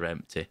chests that are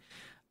empty,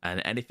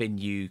 and anything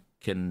you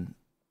can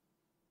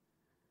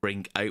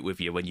bring out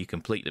with you when you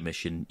complete the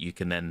mission, you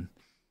can then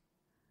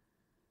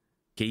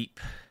keep,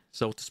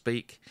 so to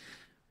speak.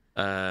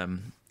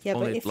 Yeah,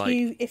 but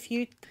if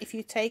you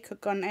take a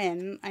gun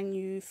in and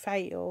you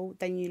fail,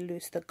 then you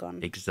lose the gun.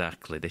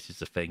 Exactly, this is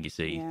the thing. You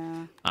see,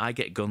 Yeah. I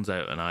get guns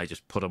out and I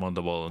just put them on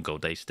the wall and go,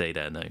 they stay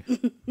there now.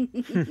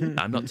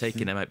 I'm not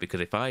taking them out,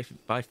 because if I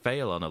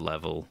fail on a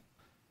level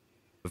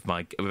with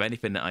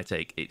anything that I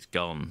take, it's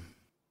gone.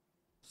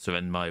 So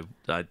then I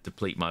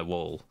deplete my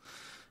wall.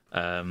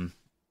 And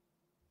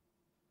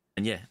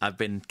yeah, I've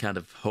been kind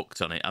of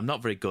hooked on it. I'm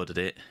not very good at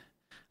it.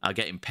 I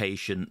get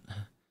impatient.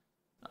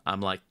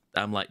 I'm like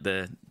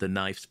the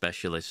knife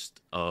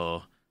specialist,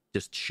 or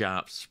just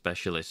sharp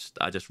specialist.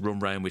 I just run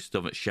around with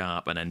stuff at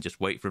sharp and then just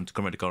wait for him to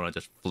come around the corner and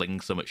just fling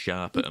something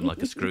sharp at him,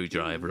 like a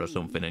screwdriver or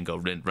something, and go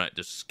right,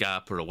 just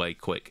scarper away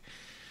quick.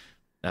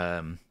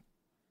 But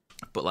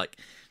like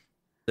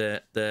I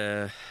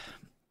don't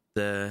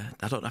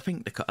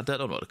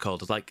know what they're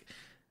called. It's like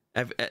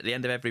at the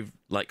end of every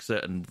like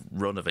certain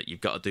run of it, you've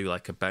got to do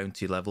like a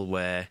bounty level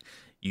where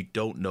you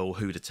don't know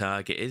who the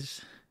target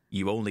is.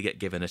 You only get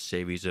given a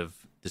series of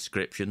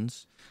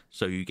descriptions.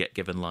 So you get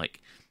given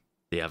like,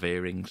 they have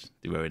earrings,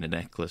 they're wearing a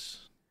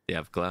necklace, they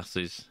have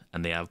glasses,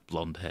 and they have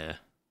blonde hair.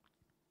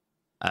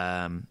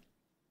 And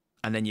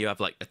then you have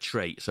like a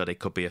trait. So they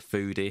could be a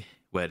foodie,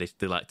 where they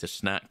like to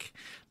snack.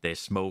 They're a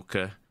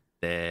smoker.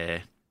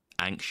 They're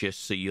anxious.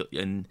 So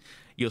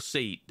you'll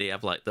see they'll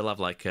have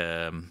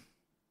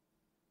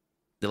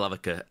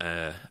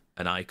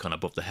an icon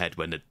above the head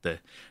when the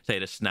say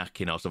they're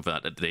snacking or something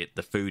like that.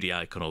 The foodie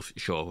icon will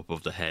show up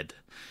above the head,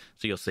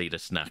 so you'll see the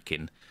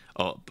snacking.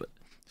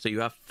 So you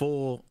have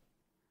 4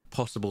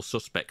 possible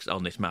suspects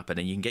on this map, and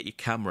then you can get your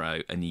camera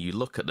out and you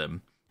look at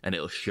them, and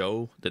it'll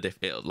show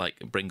it'll like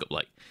bring up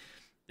like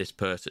this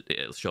person.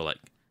 It'll show like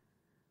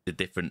the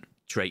different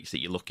traits that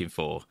you're looking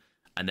for,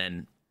 and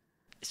then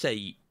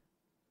say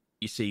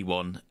you see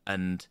one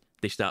and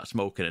they start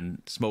smoking,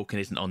 and smoking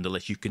isn't on the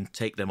list, you can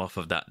take them off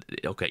of that.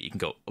 Okay, you can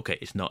go, okay,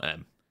 it's not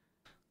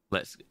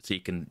so you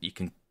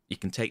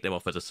can take them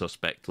off as a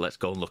suspect. Let's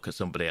go and look at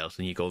somebody else,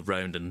 and you go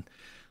round and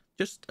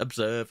just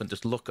observe and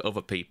just look at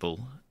other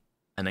people,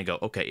 and then go,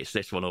 okay, it's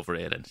this one over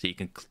here then. So you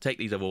can take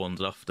these other ones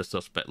off the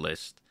suspect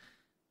list,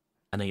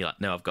 and then you're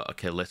like, no, I've got to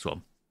kill this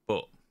one.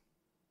 But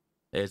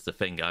here's the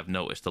thing I've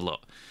noticed a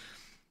lot.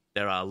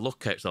 There are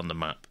lookouts on the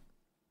map.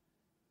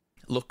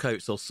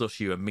 Lookouts will suss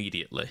you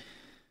immediately.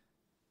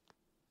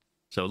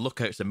 So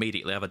lookouts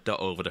immediately have a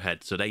dot over their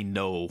head, so they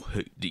know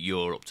that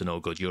you're up to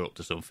no good, you're up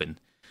to something.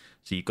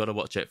 So you've got to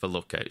watch out for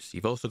lookouts.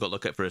 You've also got to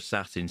look out for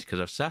assassins, because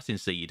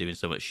assassins see you doing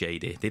something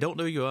shady. They don't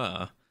know who you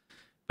are,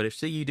 but if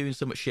they see you doing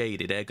something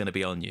shady, they're going to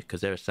be on you,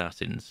 because they're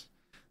assassins.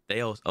 They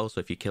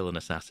also, if you kill an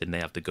assassin, they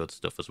have the good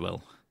stuff as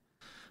well.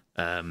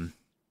 There's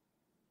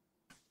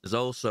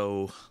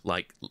also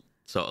like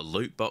sort of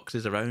loot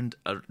boxes around,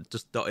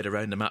 just dotted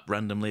around the map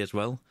randomly as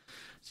well.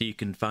 So you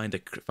can find a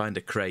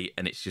crate,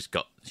 and it's just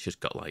got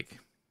like,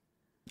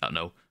 I don't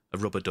know, a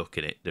rubber duck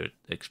in it, the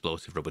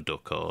explosive rubber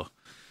duck, or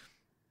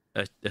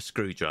a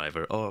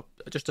screwdriver, or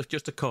just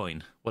a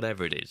coin,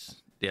 whatever it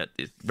is. Yeah,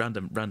 it's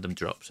random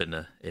drops in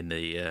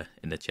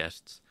the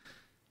chests,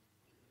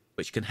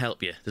 which can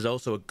help you. There's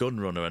also a gun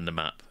runner on the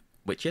map,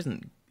 which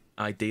isn't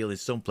ideal in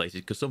some places,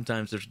 because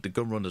sometimes the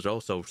gun runners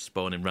also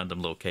spawn in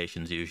random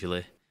locations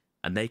usually,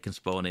 and they can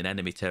spawn in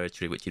enemy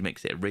territory, which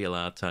makes it a real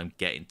hard time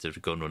getting to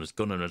the gun runners.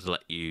 Gun runners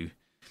let you,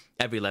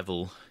 every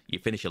level, you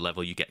finish a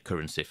level, you get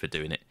currency for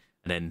doing it.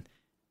 And then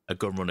a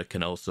gun runner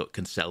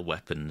can sell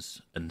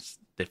weapons and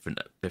different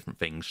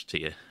things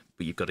to you,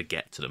 but you've got to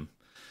get to them.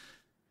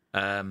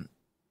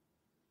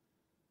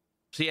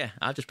 So yeah,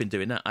 I've just been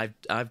doing that.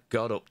 I've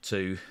got up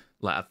to,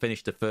 like, I've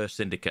finished the first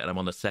syndicate, and I'm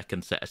on the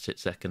second set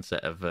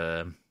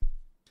of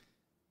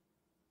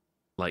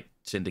like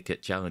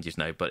syndicate challenges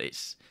now. But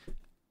it's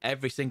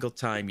every single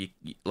time you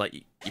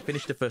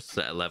finish the first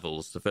set of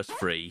levels, the first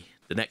 3,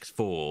 the next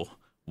 4,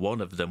 one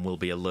of them will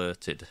be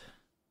alerted.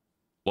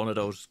 One of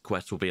those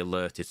quests will be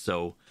alerted,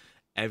 so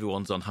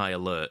everyone's on high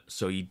alert.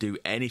 So you do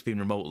anything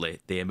remotely,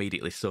 they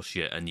immediately suss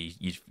you, and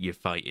you're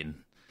fighting.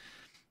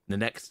 The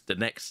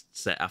next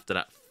set after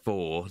that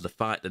 4, the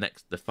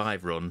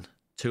 5 run,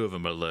 2 of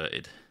them are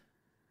alerted.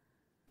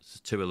 So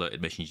 2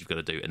 alerted missions you've got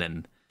to do, and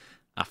then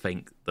I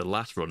think the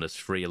last run is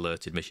 3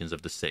 alerted missions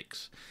of the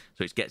 6.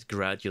 So it gets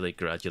gradually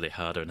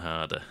harder and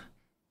harder.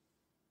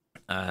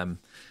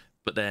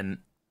 But then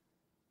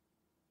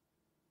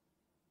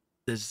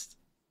there's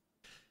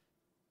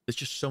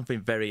just something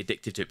very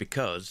addictive to it,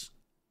 because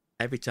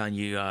every time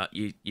you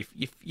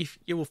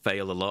will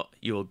fail a lot,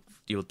 you'll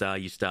die,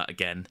 you start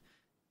again,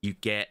 you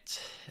get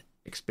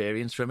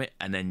experience from it,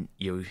 and then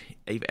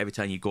every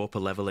time you go up a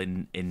level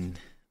in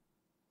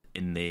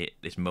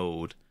this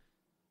mode,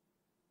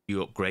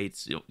 you upgrade,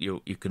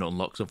 you can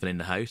unlock something in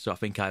the house. So I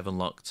think I've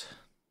unlocked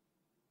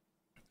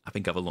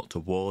a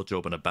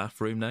wardrobe and a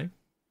bathroom now.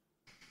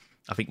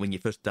 I think when you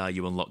first die,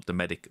 you unlock the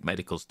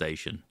medical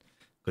station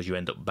because you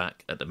end up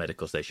back at the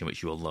medical station,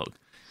 which you unlock.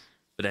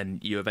 But then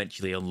you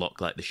eventually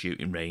unlock like the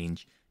shooting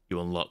range. You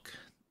unlock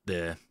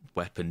the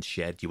weapons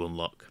shed. You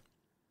unlock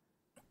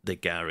the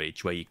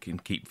garage where you can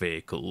keep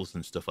vehicles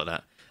and stuff like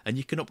that. And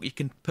you can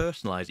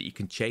personalize it. You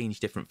can change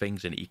different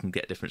things in it. You can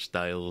get different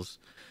styles,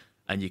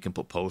 and you can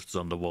put posters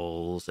on the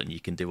walls, and you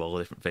can do all the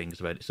different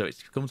things about it. So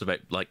it becomes about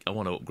like, I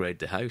want to upgrade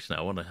the house now.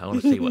 I want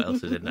to see what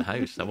else is in the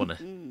house.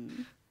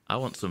 I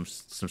want some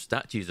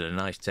statues and a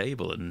nice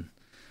table and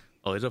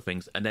all these other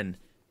things. And then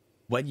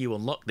when you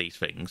unlock these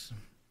things,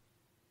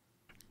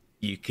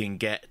 you can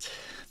get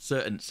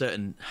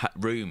certain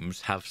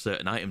rooms have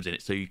certain items in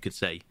it. So you could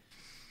say,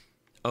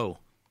 oh,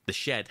 the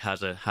shed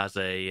has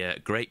a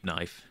grape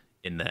knife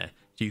in there,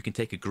 so you can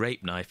take a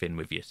grape knife in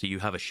with you, so you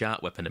have a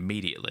sharp weapon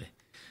immediately.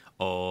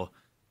 Or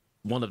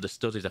one of the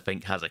studies, I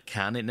think, has a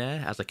can in there,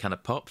 has a can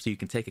of pop, so you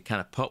can take a can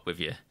of pop with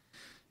you.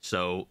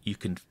 So you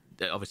can,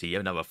 obviously, you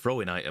don't have a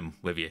throwing item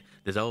with you.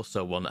 There's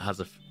also one that has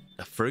a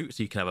fruit,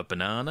 so you can have a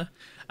banana,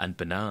 and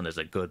bananas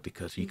are good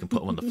because you can put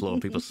them on the floor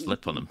and people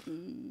slip on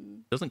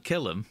them. Doesn't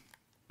kill them,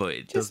 but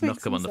it does knock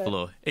them on the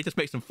floor. It just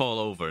makes them fall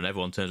over, and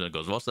everyone turns around and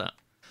goes, "What's that?"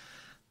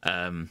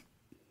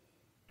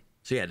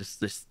 So yeah,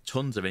 there's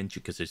tons of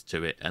intricacies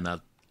to it, and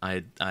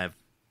I've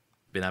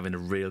been having a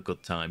real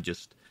good time.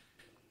 Just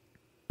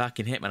back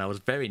in Hitman, I was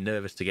very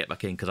nervous to get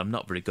back in because I'm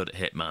not very good at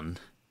Hitman,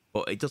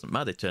 but it doesn't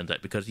matter, it turns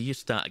out, because you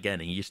start again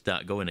and you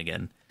start going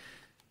again.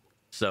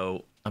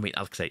 So I mean,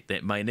 I'll say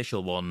my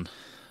initial one,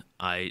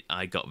 I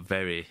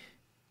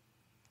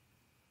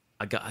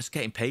was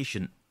getting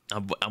impatient.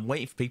 I'm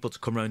waiting for people to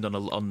come around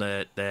on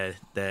their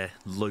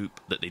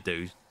loop that they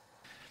do.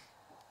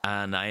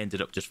 And I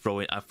ended up just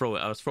I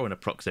was throwing a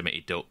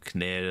proximity duck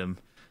near them,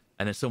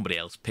 and then somebody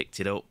else picked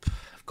it up.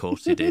 Of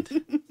course they did.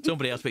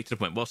 Somebody else picked it up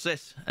and went, "What's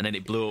this?" And then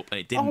it blew up, and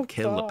it didn't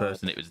kill the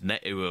person. It was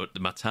who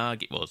my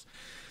target was.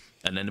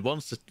 And then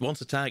once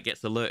the target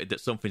gets alerted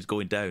that something's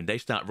going down, they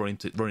start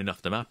running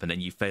off the map, and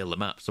then you fail the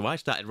map. So I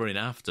started running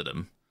after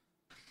them,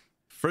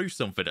 threw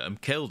something at them,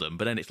 killed them,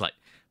 but then it's like,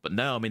 but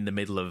now I'm in the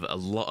middle of a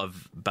lot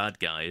of bad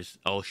guys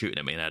all shooting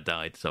at me, and I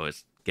died. So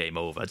it's game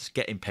over. I just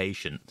get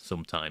impatient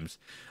sometimes,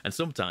 and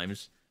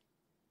sometimes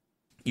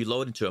you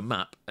load into a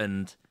map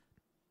and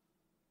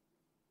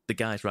the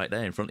guy's right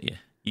there in front of you.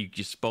 You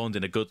just spawned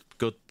in a good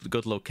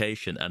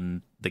location,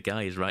 and the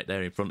guy is right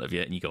there in front of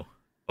you, and you go,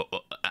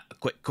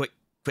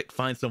 quick,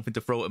 find something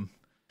to throw at him.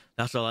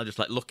 That's all. I'm just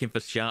like looking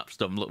for sharp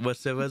stuff. Look,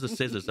 where's the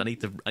scissors? I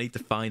need to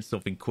find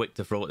something quick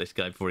to throw at this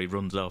guy before he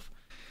runs off.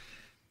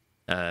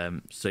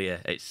 So yeah,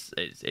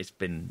 it's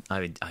been,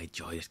 I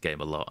enjoy this game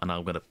a lot, and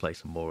I'm going to play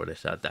some more of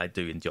this. I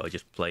do enjoy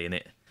just playing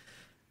it,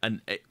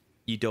 and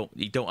you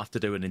don't have to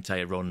do an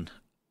entire run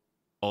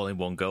all in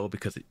one go,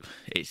 because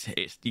it's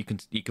you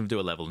can do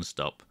a level and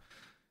stop.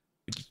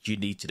 You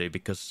need to do,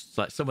 because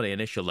like some of the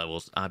initial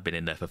levels, I've been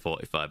in there for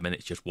 45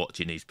 minutes just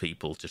watching these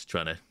people, just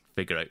trying to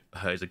figure out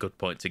how's a good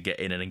point to get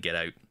in and then get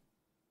out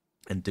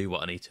and do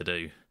what I need to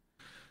do.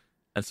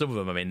 And some of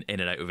them I'm in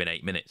and out within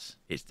 8 minutes.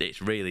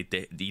 It's really,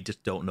 you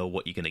just don't know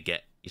what you're going to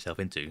get yourself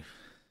into.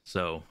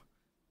 So,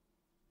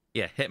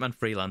 yeah, Hitman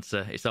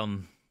Freelancer. It's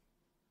on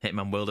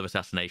Hitman World of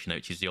Assassination,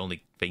 which is the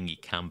only thing you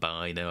can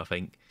buy now, I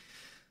think.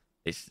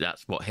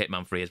 That's what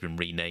Hitman 3 has been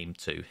renamed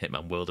to,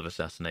 Hitman World of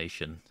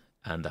Assassination.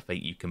 And I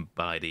think you can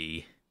buy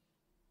the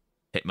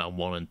Hitman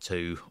 1 and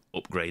 2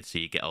 upgrades so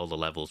you get all the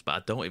levels. But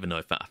I don't even know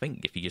if I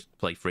think if you just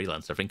play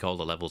Freelancer, I think all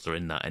the levels are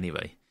in that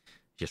anyway.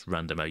 Just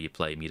random how you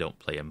play them. You don't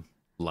play them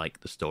like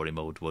the story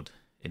mode would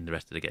in the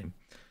rest of the game.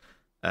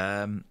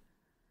 But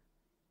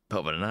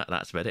other than that,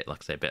 that's about it.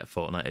 Like I say, a bit of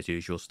Fortnite as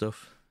usual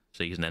stuff.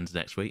 Season ends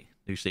next week.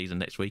 New season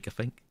next week, I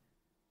think.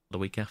 The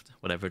week after,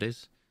 whatever it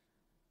is.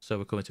 So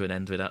we're coming to an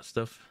end with that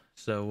stuff.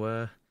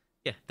 So,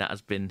 yeah, that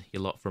has been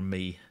your lot from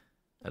me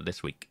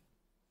this week.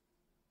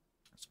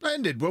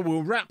 Splendid. Well,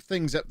 we'll wrap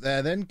things up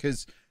there then,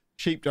 because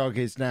Sheepdog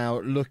is now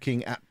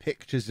looking at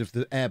pictures of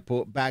the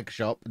airport bag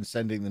shop and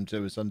sending them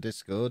to us on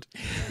Discord.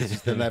 This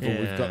is the level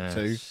we've got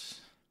to.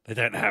 They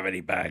don't have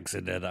any bags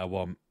in there that I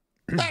want.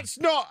 That's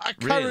not a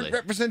current Really?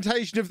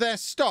 representation of their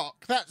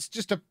stock. That's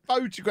just a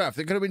photograph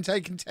that could have been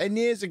taken 10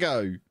 years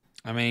ago.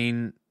 I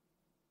mean,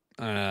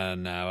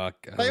 no.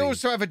 They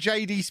also have a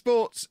JD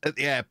Sports at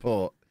the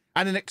airport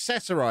and an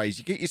accessorise.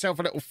 You get yourself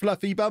a little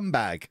fluffy bum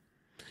bag.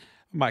 I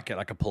might get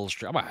like a pull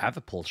string. I might have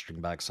a pull string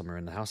bag somewhere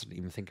in the house. I didn't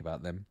even think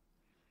about them.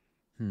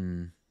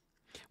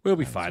 We'll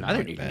be fine. I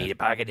don't even need a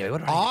bag anyway.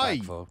 What do I need a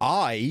bag for?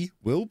 I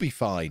will be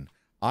fine.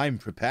 I'm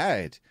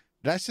prepared.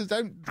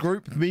 Don't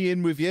group me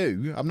in with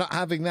you. I'm not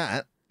having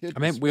that. I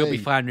mean, we'll be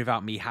fine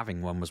without me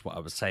having one, was what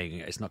I was saying.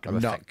 It's not going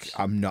to affect.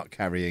 I'm not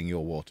carrying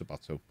your water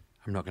bottle.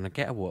 I'm not going to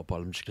get a water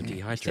bottle. I'm just going to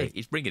dehydrate.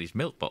 He's bringing his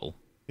milk bottle.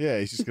 Yeah,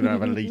 he's just going to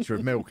have a litre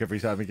of milk every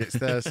time he gets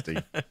thirsty.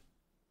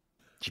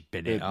 Just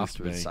bin it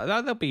afterwards. So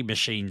there'll be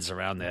machines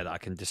around there that I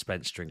can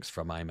dispense drinks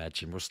from, I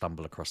imagine. We'll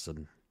stumble across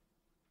them.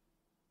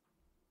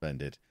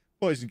 Splendid.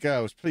 Boys and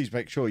girls, please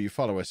make sure you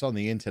follow us on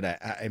the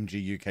internet at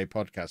MGUK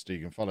Podcast, or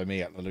you can follow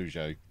me at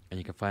Lelujo. And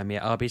you can find me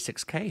at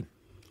RB6K.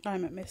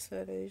 I'm at Miss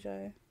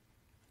Lelujo.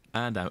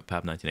 And I'm at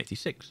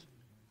Pab1986.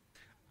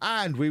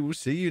 And we will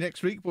see you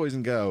next week, boys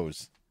and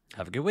girls.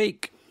 Have a good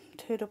week.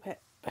 Toodle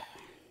pip.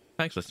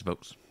 Thanks for listening,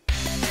 folks.